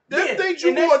 There's things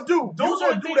you're going to do. Those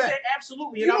are the things that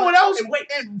absolutely. You know what else?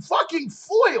 And fucking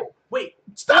foil. Wait.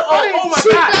 Stop buying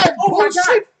cheap-ass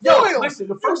bullshit foil. Yo, listen,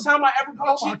 the first time I ever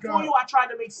bought cheap foil, I tried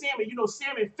to make salmon. You know,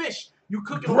 salmon fish. You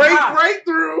cook it on high. Right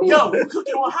through. Yo, you cook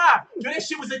it on high. Yo, that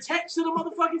shit was attached to the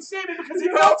motherfucking salmon because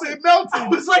it melted. It melted. I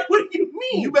was like, what do you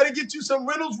mean? You better get you some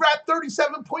Reynolds Wrap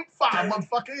 37.5,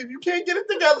 motherfucker. If you can't get it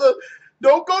together,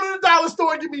 don't go to the dollar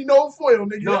store and give me no foil,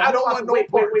 nigga. No, I don't want no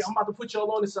parts. Wait. I'm about to put y'all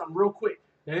on to something real quick.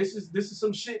 Now, this is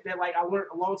some shit that, like, I learned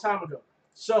a long time ago.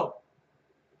 So,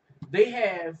 they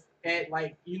have at,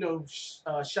 like, you know,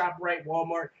 ShopRite,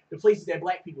 Walmart, the places that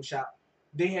black people shop,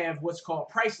 they have what's called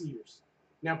price leaders.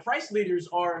 Now, price leaders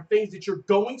are things that you're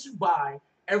going to buy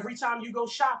every time you go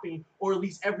shopping, or at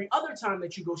least every other time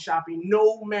that you go shopping,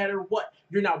 no matter what.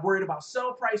 You're not worried about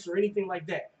sell price or anything like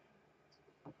that.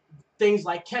 Things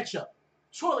like ketchup,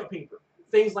 toilet paper,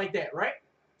 things like that, right?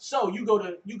 So you go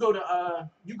to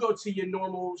your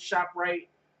normal ShopRite,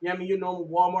 you know what I mean, your normal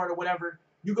Walmart or whatever.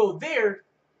 You go there,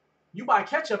 you buy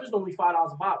ketchup, it's normally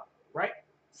 $5 a bottle, right?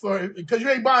 Because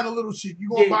you ain't buying a little shit. You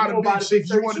gonna buy the big shit.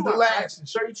 You want the last.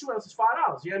 32 ounces,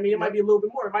 $5. You know what I mean? It might be a little bit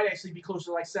more. It might actually be closer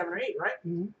to like 7 or 8, right?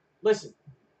 Mm-hmm. Listen,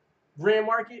 Grand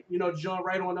Market, you know, John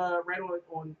right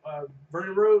on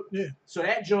Vernon Road. Yeah. So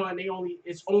that John,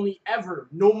 it's only ever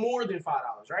no more than $5,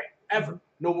 right? Ever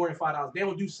no more than $5. They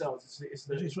don't do sales. It's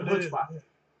the hood spot. Yeah.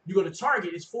 You go to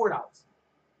Target, it's $4.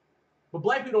 But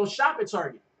black people don't shop at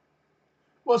Target.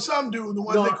 Well, some do. The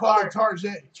ones they call it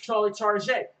Target. Call it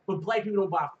Target. But black people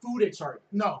don't buy food at Target.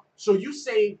 No. So you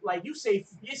say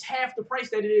it's half the price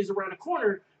that it is around the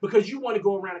corner because you want to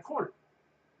go around the corner.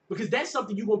 Because that's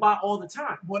something you're going to buy all the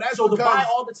time. Well, that's so the buy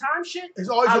all the time shit, it's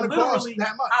always going to cost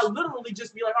that much. I literally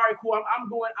just be like, all right, cool.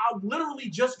 I'll literally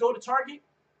just go to Target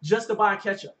just to buy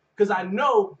ketchup. Because I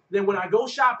know that when I go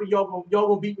shopping, y'all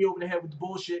gonna beat me over the head with the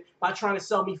bullshit by trying to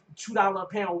sell me $2 a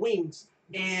pound wings.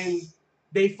 And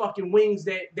they fucking wings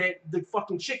that the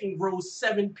fucking chicken grows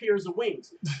 7 pairs of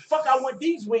wings. Fuck, I want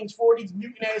these wings for these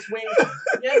mutant ass wings. You know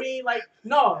what I mean? Like,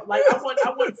 no, like I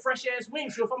want fresh ass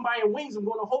wings. So if I'm buying wings, I'm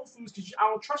going to Whole Foods because I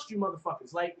don't trust you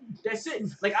motherfuckers. Like, that's it.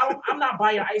 Like I'm not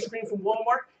buying ice cream from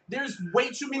Walmart. There's way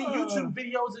too many YouTube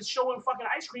videos that's showing fucking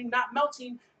ice cream not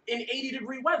melting in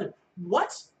 80-degree weather.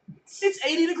 What? It's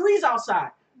 80 degrees outside.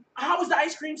 How is the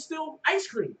ice cream still ice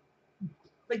cream?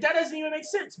 Like, that doesn't even make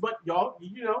sense. But y'all,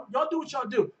 y'all do what y'all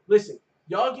do. Listen,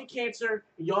 y'all get cancer,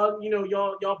 and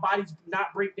y'all bodies not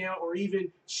break down, or even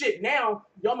shit. Now,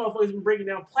 y'all motherfuckers been breaking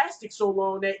down plastic so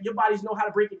long that your bodies know how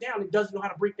to break it down. It doesn't know how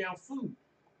to break down food.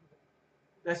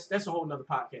 That's a whole nother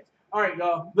podcast. All right,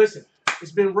 y'all. Listen,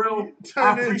 it's been real.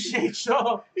 I appreciate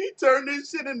y'all. He turned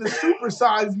this shit into Super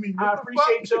Size Me. I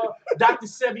appreciate y'all. Dr.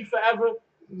 Sebi forever.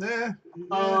 Nah,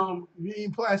 you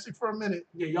eating plastic for a minute.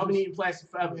 Yeah, y'all been eating plastic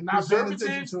forever. Not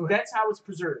Preservatives, that's how it's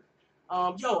preserved.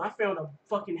 Yo, I found a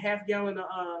fucking half-gallon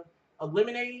of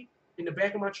lemonade in the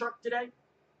back of my truck today.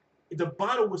 The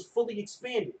bottle was fully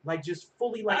expanded, like just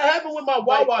fully like. That happened with my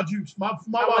Wawa juice. My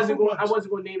I wasn't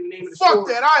going to name the name of the Fuck store.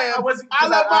 That I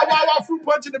left my Wawa fruit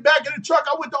punch in the back of the truck.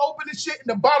 I went to open this shit, and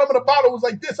the bottom of the bottle was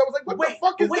like this. I was like, "What the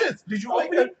fuck is this?" Did you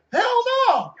open it? Hell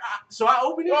no! So I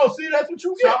opened it. Oh, see, that's what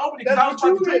you get. So I opened it because I was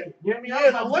about to drink it. You know what I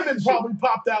mean? Yeah, the lemon probably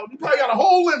popped out. You probably got a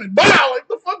whole lemon. Wow, like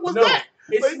the fuck was that?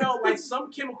 It smelled like some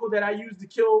chemical that I used to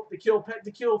kill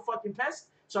fucking pests.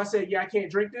 So I said, yeah, I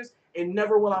can't drink this, and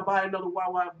never will I buy another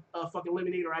Wawa fucking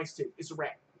lemonade or iced tea. It's a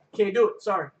wrap. Can't do it.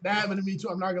 Sorry. That happened to me too.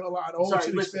 I'm not gonna lie. The whole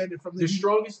shit expanded from the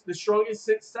strongest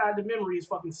scent side of the memory is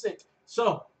fucking scent.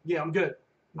 So yeah, I'm good.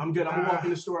 I'm gonna walk in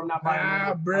the store. I'm not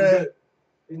buying. Bruh.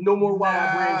 There's no more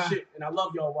Wawa brand shit, and I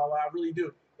love y'all Wawa. I really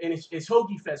do. and it's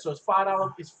Hoagie Fest, so it's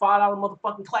 $5. It's $5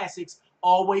 motherfucking classics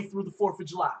all the way through the 4th of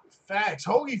July. Facts.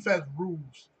 Hoagie Fest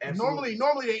rules. Absolutely.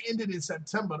 Normally they ended in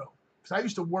September though, because I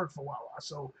used to work for Wawa,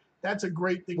 so that's a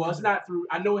great thing. Well, it's not through.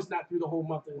 I know it's not through the whole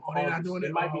month of They're not doing it.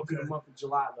 It might be through the month of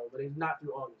July though, but it's not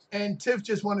through August. And Tiff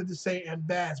just wanted to say, and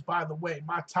Baz, by the way,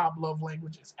 my top love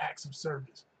language is acts of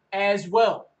service. As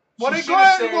well. Well, they go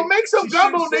ahead and make some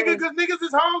gumbo, nigga, because niggas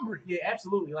is hungry. Yeah,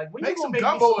 absolutely. Like, when make you some make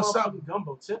gumbo or something.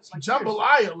 Gumbo tips, like,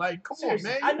 jambalaya, like, come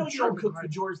seriously. on, man. I know you don't cook for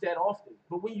George that often,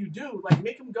 but when you do, like,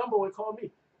 make him gumbo and call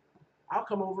me. I'll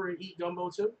come over and eat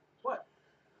gumbo too. What?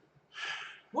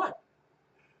 What?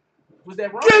 Was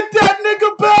that wrong? Get that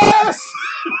nigga Bass!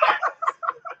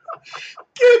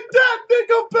 Get that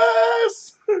nigga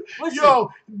Bass! Listen. Yo,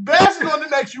 Bass is on the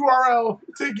next URL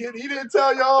ticket. He didn't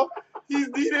tell y'all. He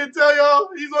didn't tell y'all.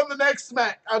 He's on the next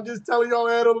smack. I'm just telling y'all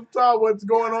ahead of time what's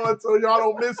going on so y'all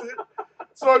don't miss it.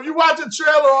 So if you watch a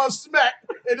trailer on Smack,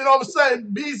 and then all of a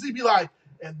sudden BZ be like,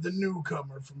 and the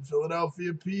newcomer from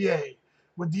Philadelphia, PA,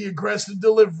 with the aggressive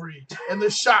delivery and the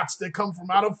shots that come from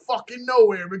out of fucking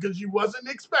nowhere because you wasn't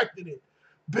expecting it.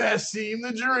 Best seem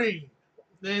the dream.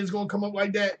 Then it's going to come up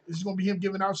like that. It's going to be him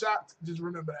giving out shots. Just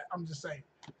remember that. I'm just saying.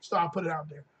 So I'll put it out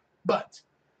there. But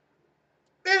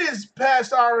it is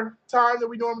past our time that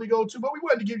we normally go to, but we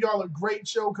wanted to give y'all a great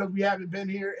show because we haven't been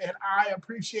here, and I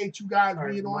appreciate you guys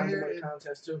being on here.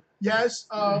 Contest too. Yes,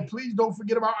 please don't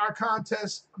forget about our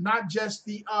contest, not just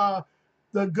the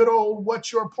good old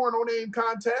 "What's Your Porno Name"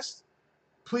 contest.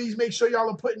 Please make sure y'all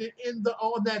are putting it in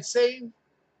on that same.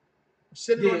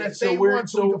 Sitting on that same one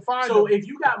so we can find them. So if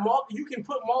you got you can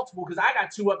put multiple because I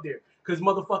got 2 up there. Because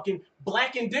motherfucking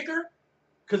Black and Dicker,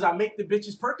 because I make the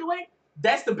bitches percolate.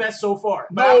 That's the best so far.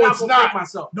 But no, I'm not it's gonna not. Pick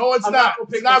myself. No, it's I'm not.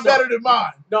 It's not better than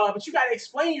mine. No, but you gotta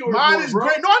explain yours. Mine is bro.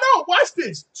 great. No, watch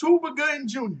this. Tuba Gunn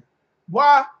Jr.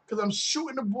 Why? Because I'm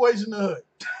shooting the boys in the hood.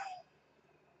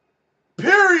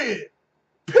 Period.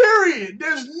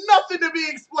 There's nothing to be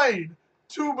explained.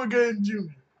 Tuba Gunn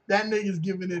Jr. That nigga's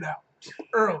giving it out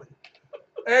early.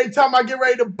 Every time I get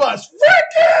ready to bust,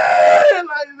 Ricky!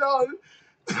 Like, you know.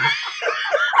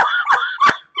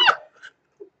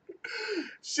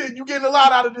 Shit, you getting a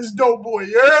lot out of this dope boy.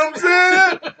 You know what I'm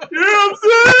saying? You know what I'm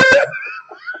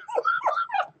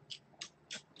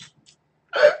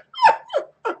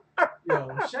saying?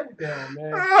 Yo, shut it down,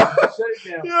 man. Shut it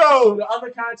down. Yo. So the other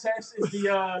contest is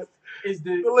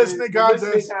the listening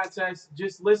contest.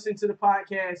 Just listen to the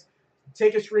podcast.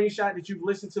 Take a screenshot that you've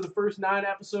listened to the first 9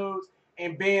 episodes,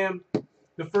 and bam,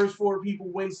 the first 4 people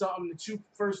win something. The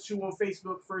first 2 on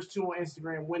Facebook, first 2 on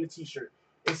Instagram win a T-shirt.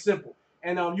 It's simple.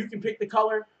 And you can pick the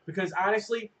color because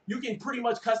honestly, you can pretty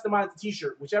much customize the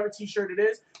T-shirt, whichever T-shirt it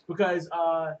is, because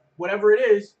whatever it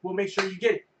is, we'll make sure you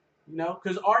get it. You know,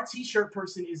 because our T-shirt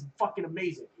person is fucking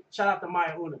amazing. Shout out to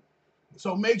Maya Una.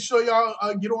 So make sure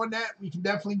y'all get on that. We can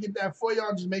definitely get that for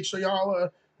y'all. Just make sure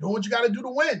y'all know what you got to do to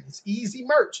win. It's easy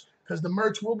merch because the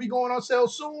merch will be going on sale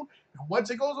soon. And once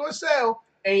it goes on sale,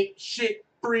 ain't shit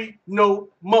free no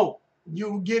more.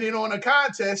 You get in on a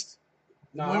contest.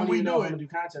 No, when I don't we even know do if I'm it. gonna do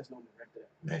contest no more right there.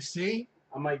 Let's see.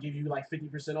 I might give you like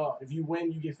 50% off. If you win,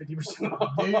 you get 50%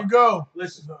 off. There you go.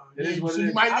 Listen, it is what so it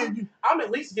is. I'm at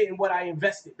least getting what I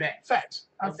invested back. Facts.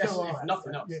 Like, that's if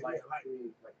nothing else. Yeah,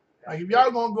 like if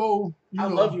y'all gonna go, I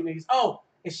love you niggas. Oh,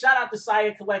 and shout out to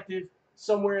Saya Collective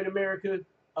somewhere in America.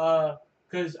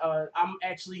 Because I'm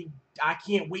actually, I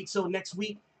can't wait till next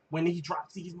week when he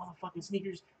drops these motherfucking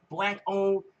sneakers. Black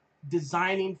owned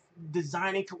designing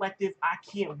collective. I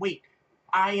can't wait.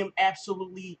 I am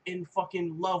absolutely in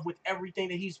fucking love with everything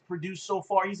that he's produced so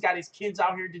far. He's got his kids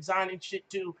out here designing shit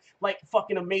too. Like,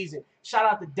 fucking amazing. Shout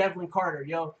out to Devlin Carter,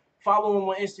 yo. Follow him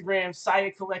on Instagram,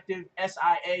 Saya Collective,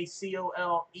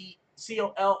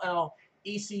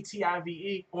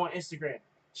 SIACOLLECTIVE on Instagram.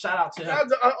 Shout out to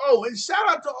him. And shout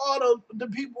out to all the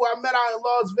people I met out in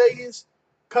Las Vegas.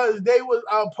 Because they was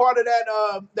part of that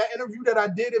interview that I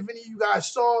did, if any of you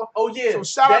guys saw. Oh, yeah. So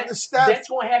shout out to Steph. That's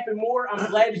going to happen more. I'm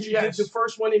glad that you did the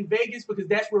first one in Vegas because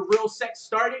that's where real sex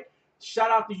started.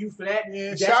 Shout out to you for that.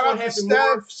 Yeah, that's shout out to Steph.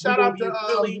 More. Shout out to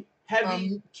really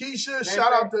heavy. Keisha.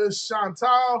 Shout out to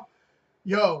Chantal.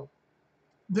 Yo,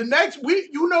 the next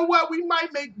week, you know what? We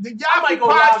might make the Yavi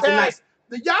podcast.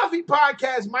 The Yavi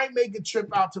podcast might make a trip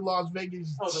out to Las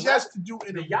Vegas just to do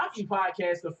interviews. The Yavi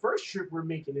podcast, the first trip we're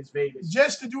making is Vegas.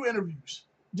 Just to do interviews.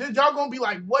 Y'all gonna be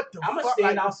like, what the fuck? I'm going to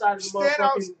stand outside of the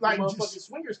motherfucking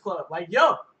swingers club. Like,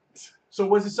 yo. So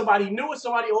was it somebody new or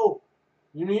somebody old?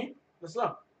 You mean? What's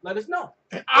up? let us know.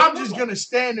 And I'm just gonna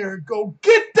stand there and go,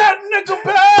 get that nigga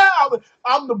back.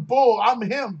 I'm the bull. I'm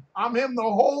him. I'm him the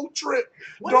whole trip.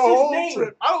 What's his whole name?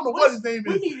 trip. I don't know what his name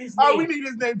is. We need his name. We need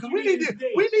his name because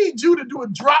we need you to do a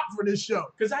drop for this show.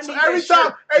 Because I so need every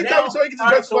time, so he gets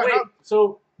right, so,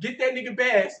 so get that nigga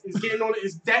Bass is getting on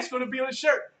it. That's gonna be on the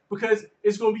shirt because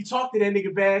it's gonna be talk to that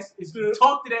nigga Bass. It's gonna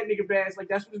talk to that nigga Bass like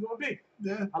that's what it's gonna be.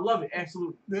 Yeah, I love it.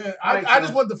 Absolutely. Yeah, I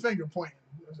just want the finger pointing.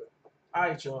 All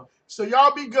right, y'all. So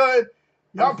y'all be good.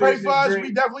 Y'all pray for us.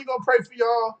 We definitely gonna pray for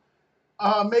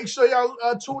y'all. Make sure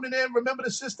y'all tuning in. Remember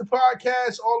the sister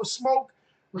podcast, All the Smoke.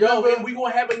 Remember, and we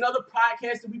gonna have another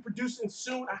podcast that we producing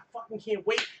soon. I fucking can't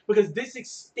wait because this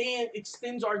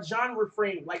extends our genre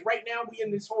frame. Like right now, we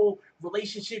in this whole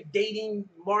relationship, dating,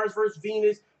 Mars versus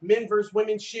Venus, men versus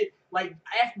women shit. Like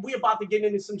we about to get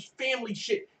into some family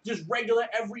shit, just regular,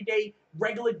 everyday,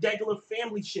 regular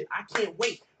family shit. I can't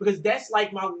wait because that's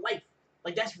like my life.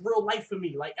 Like that's real life for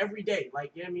me. Like every day.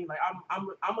 Like you know what I mean. Like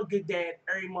I'm a good dad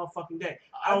every motherfucking day.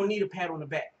 I don't need a pat on the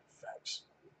back. Facts.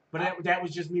 But that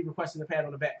was just me requesting a pat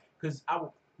on the back because I would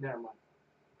never mind.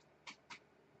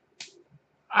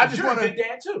 I just want to. Good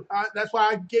dad too. That's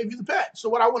why I gave you the pat. So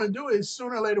what I want to do is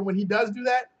sooner or later when he does do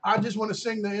that, I just want to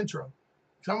sing the intro.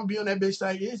 So I'm gonna be on that bitch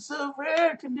like it's a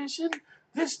rare condition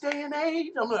this day and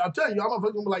age. I'm telling you, I'm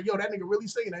gonna be like, yo, that nigga really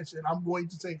singing that shit. I'm going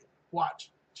to sing it.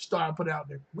 Watch. Just thought I'd put it out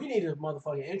there. We need a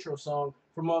motherfucking intro song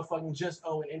for motherfucking Just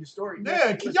O and End the Story.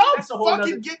 Yeah, can y'all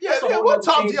fucking get we'll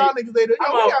talk to y'all niggas later.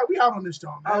 Yo, we out on this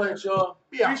song, man. I'll let y'all.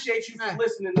 Appreciate you for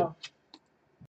listening though.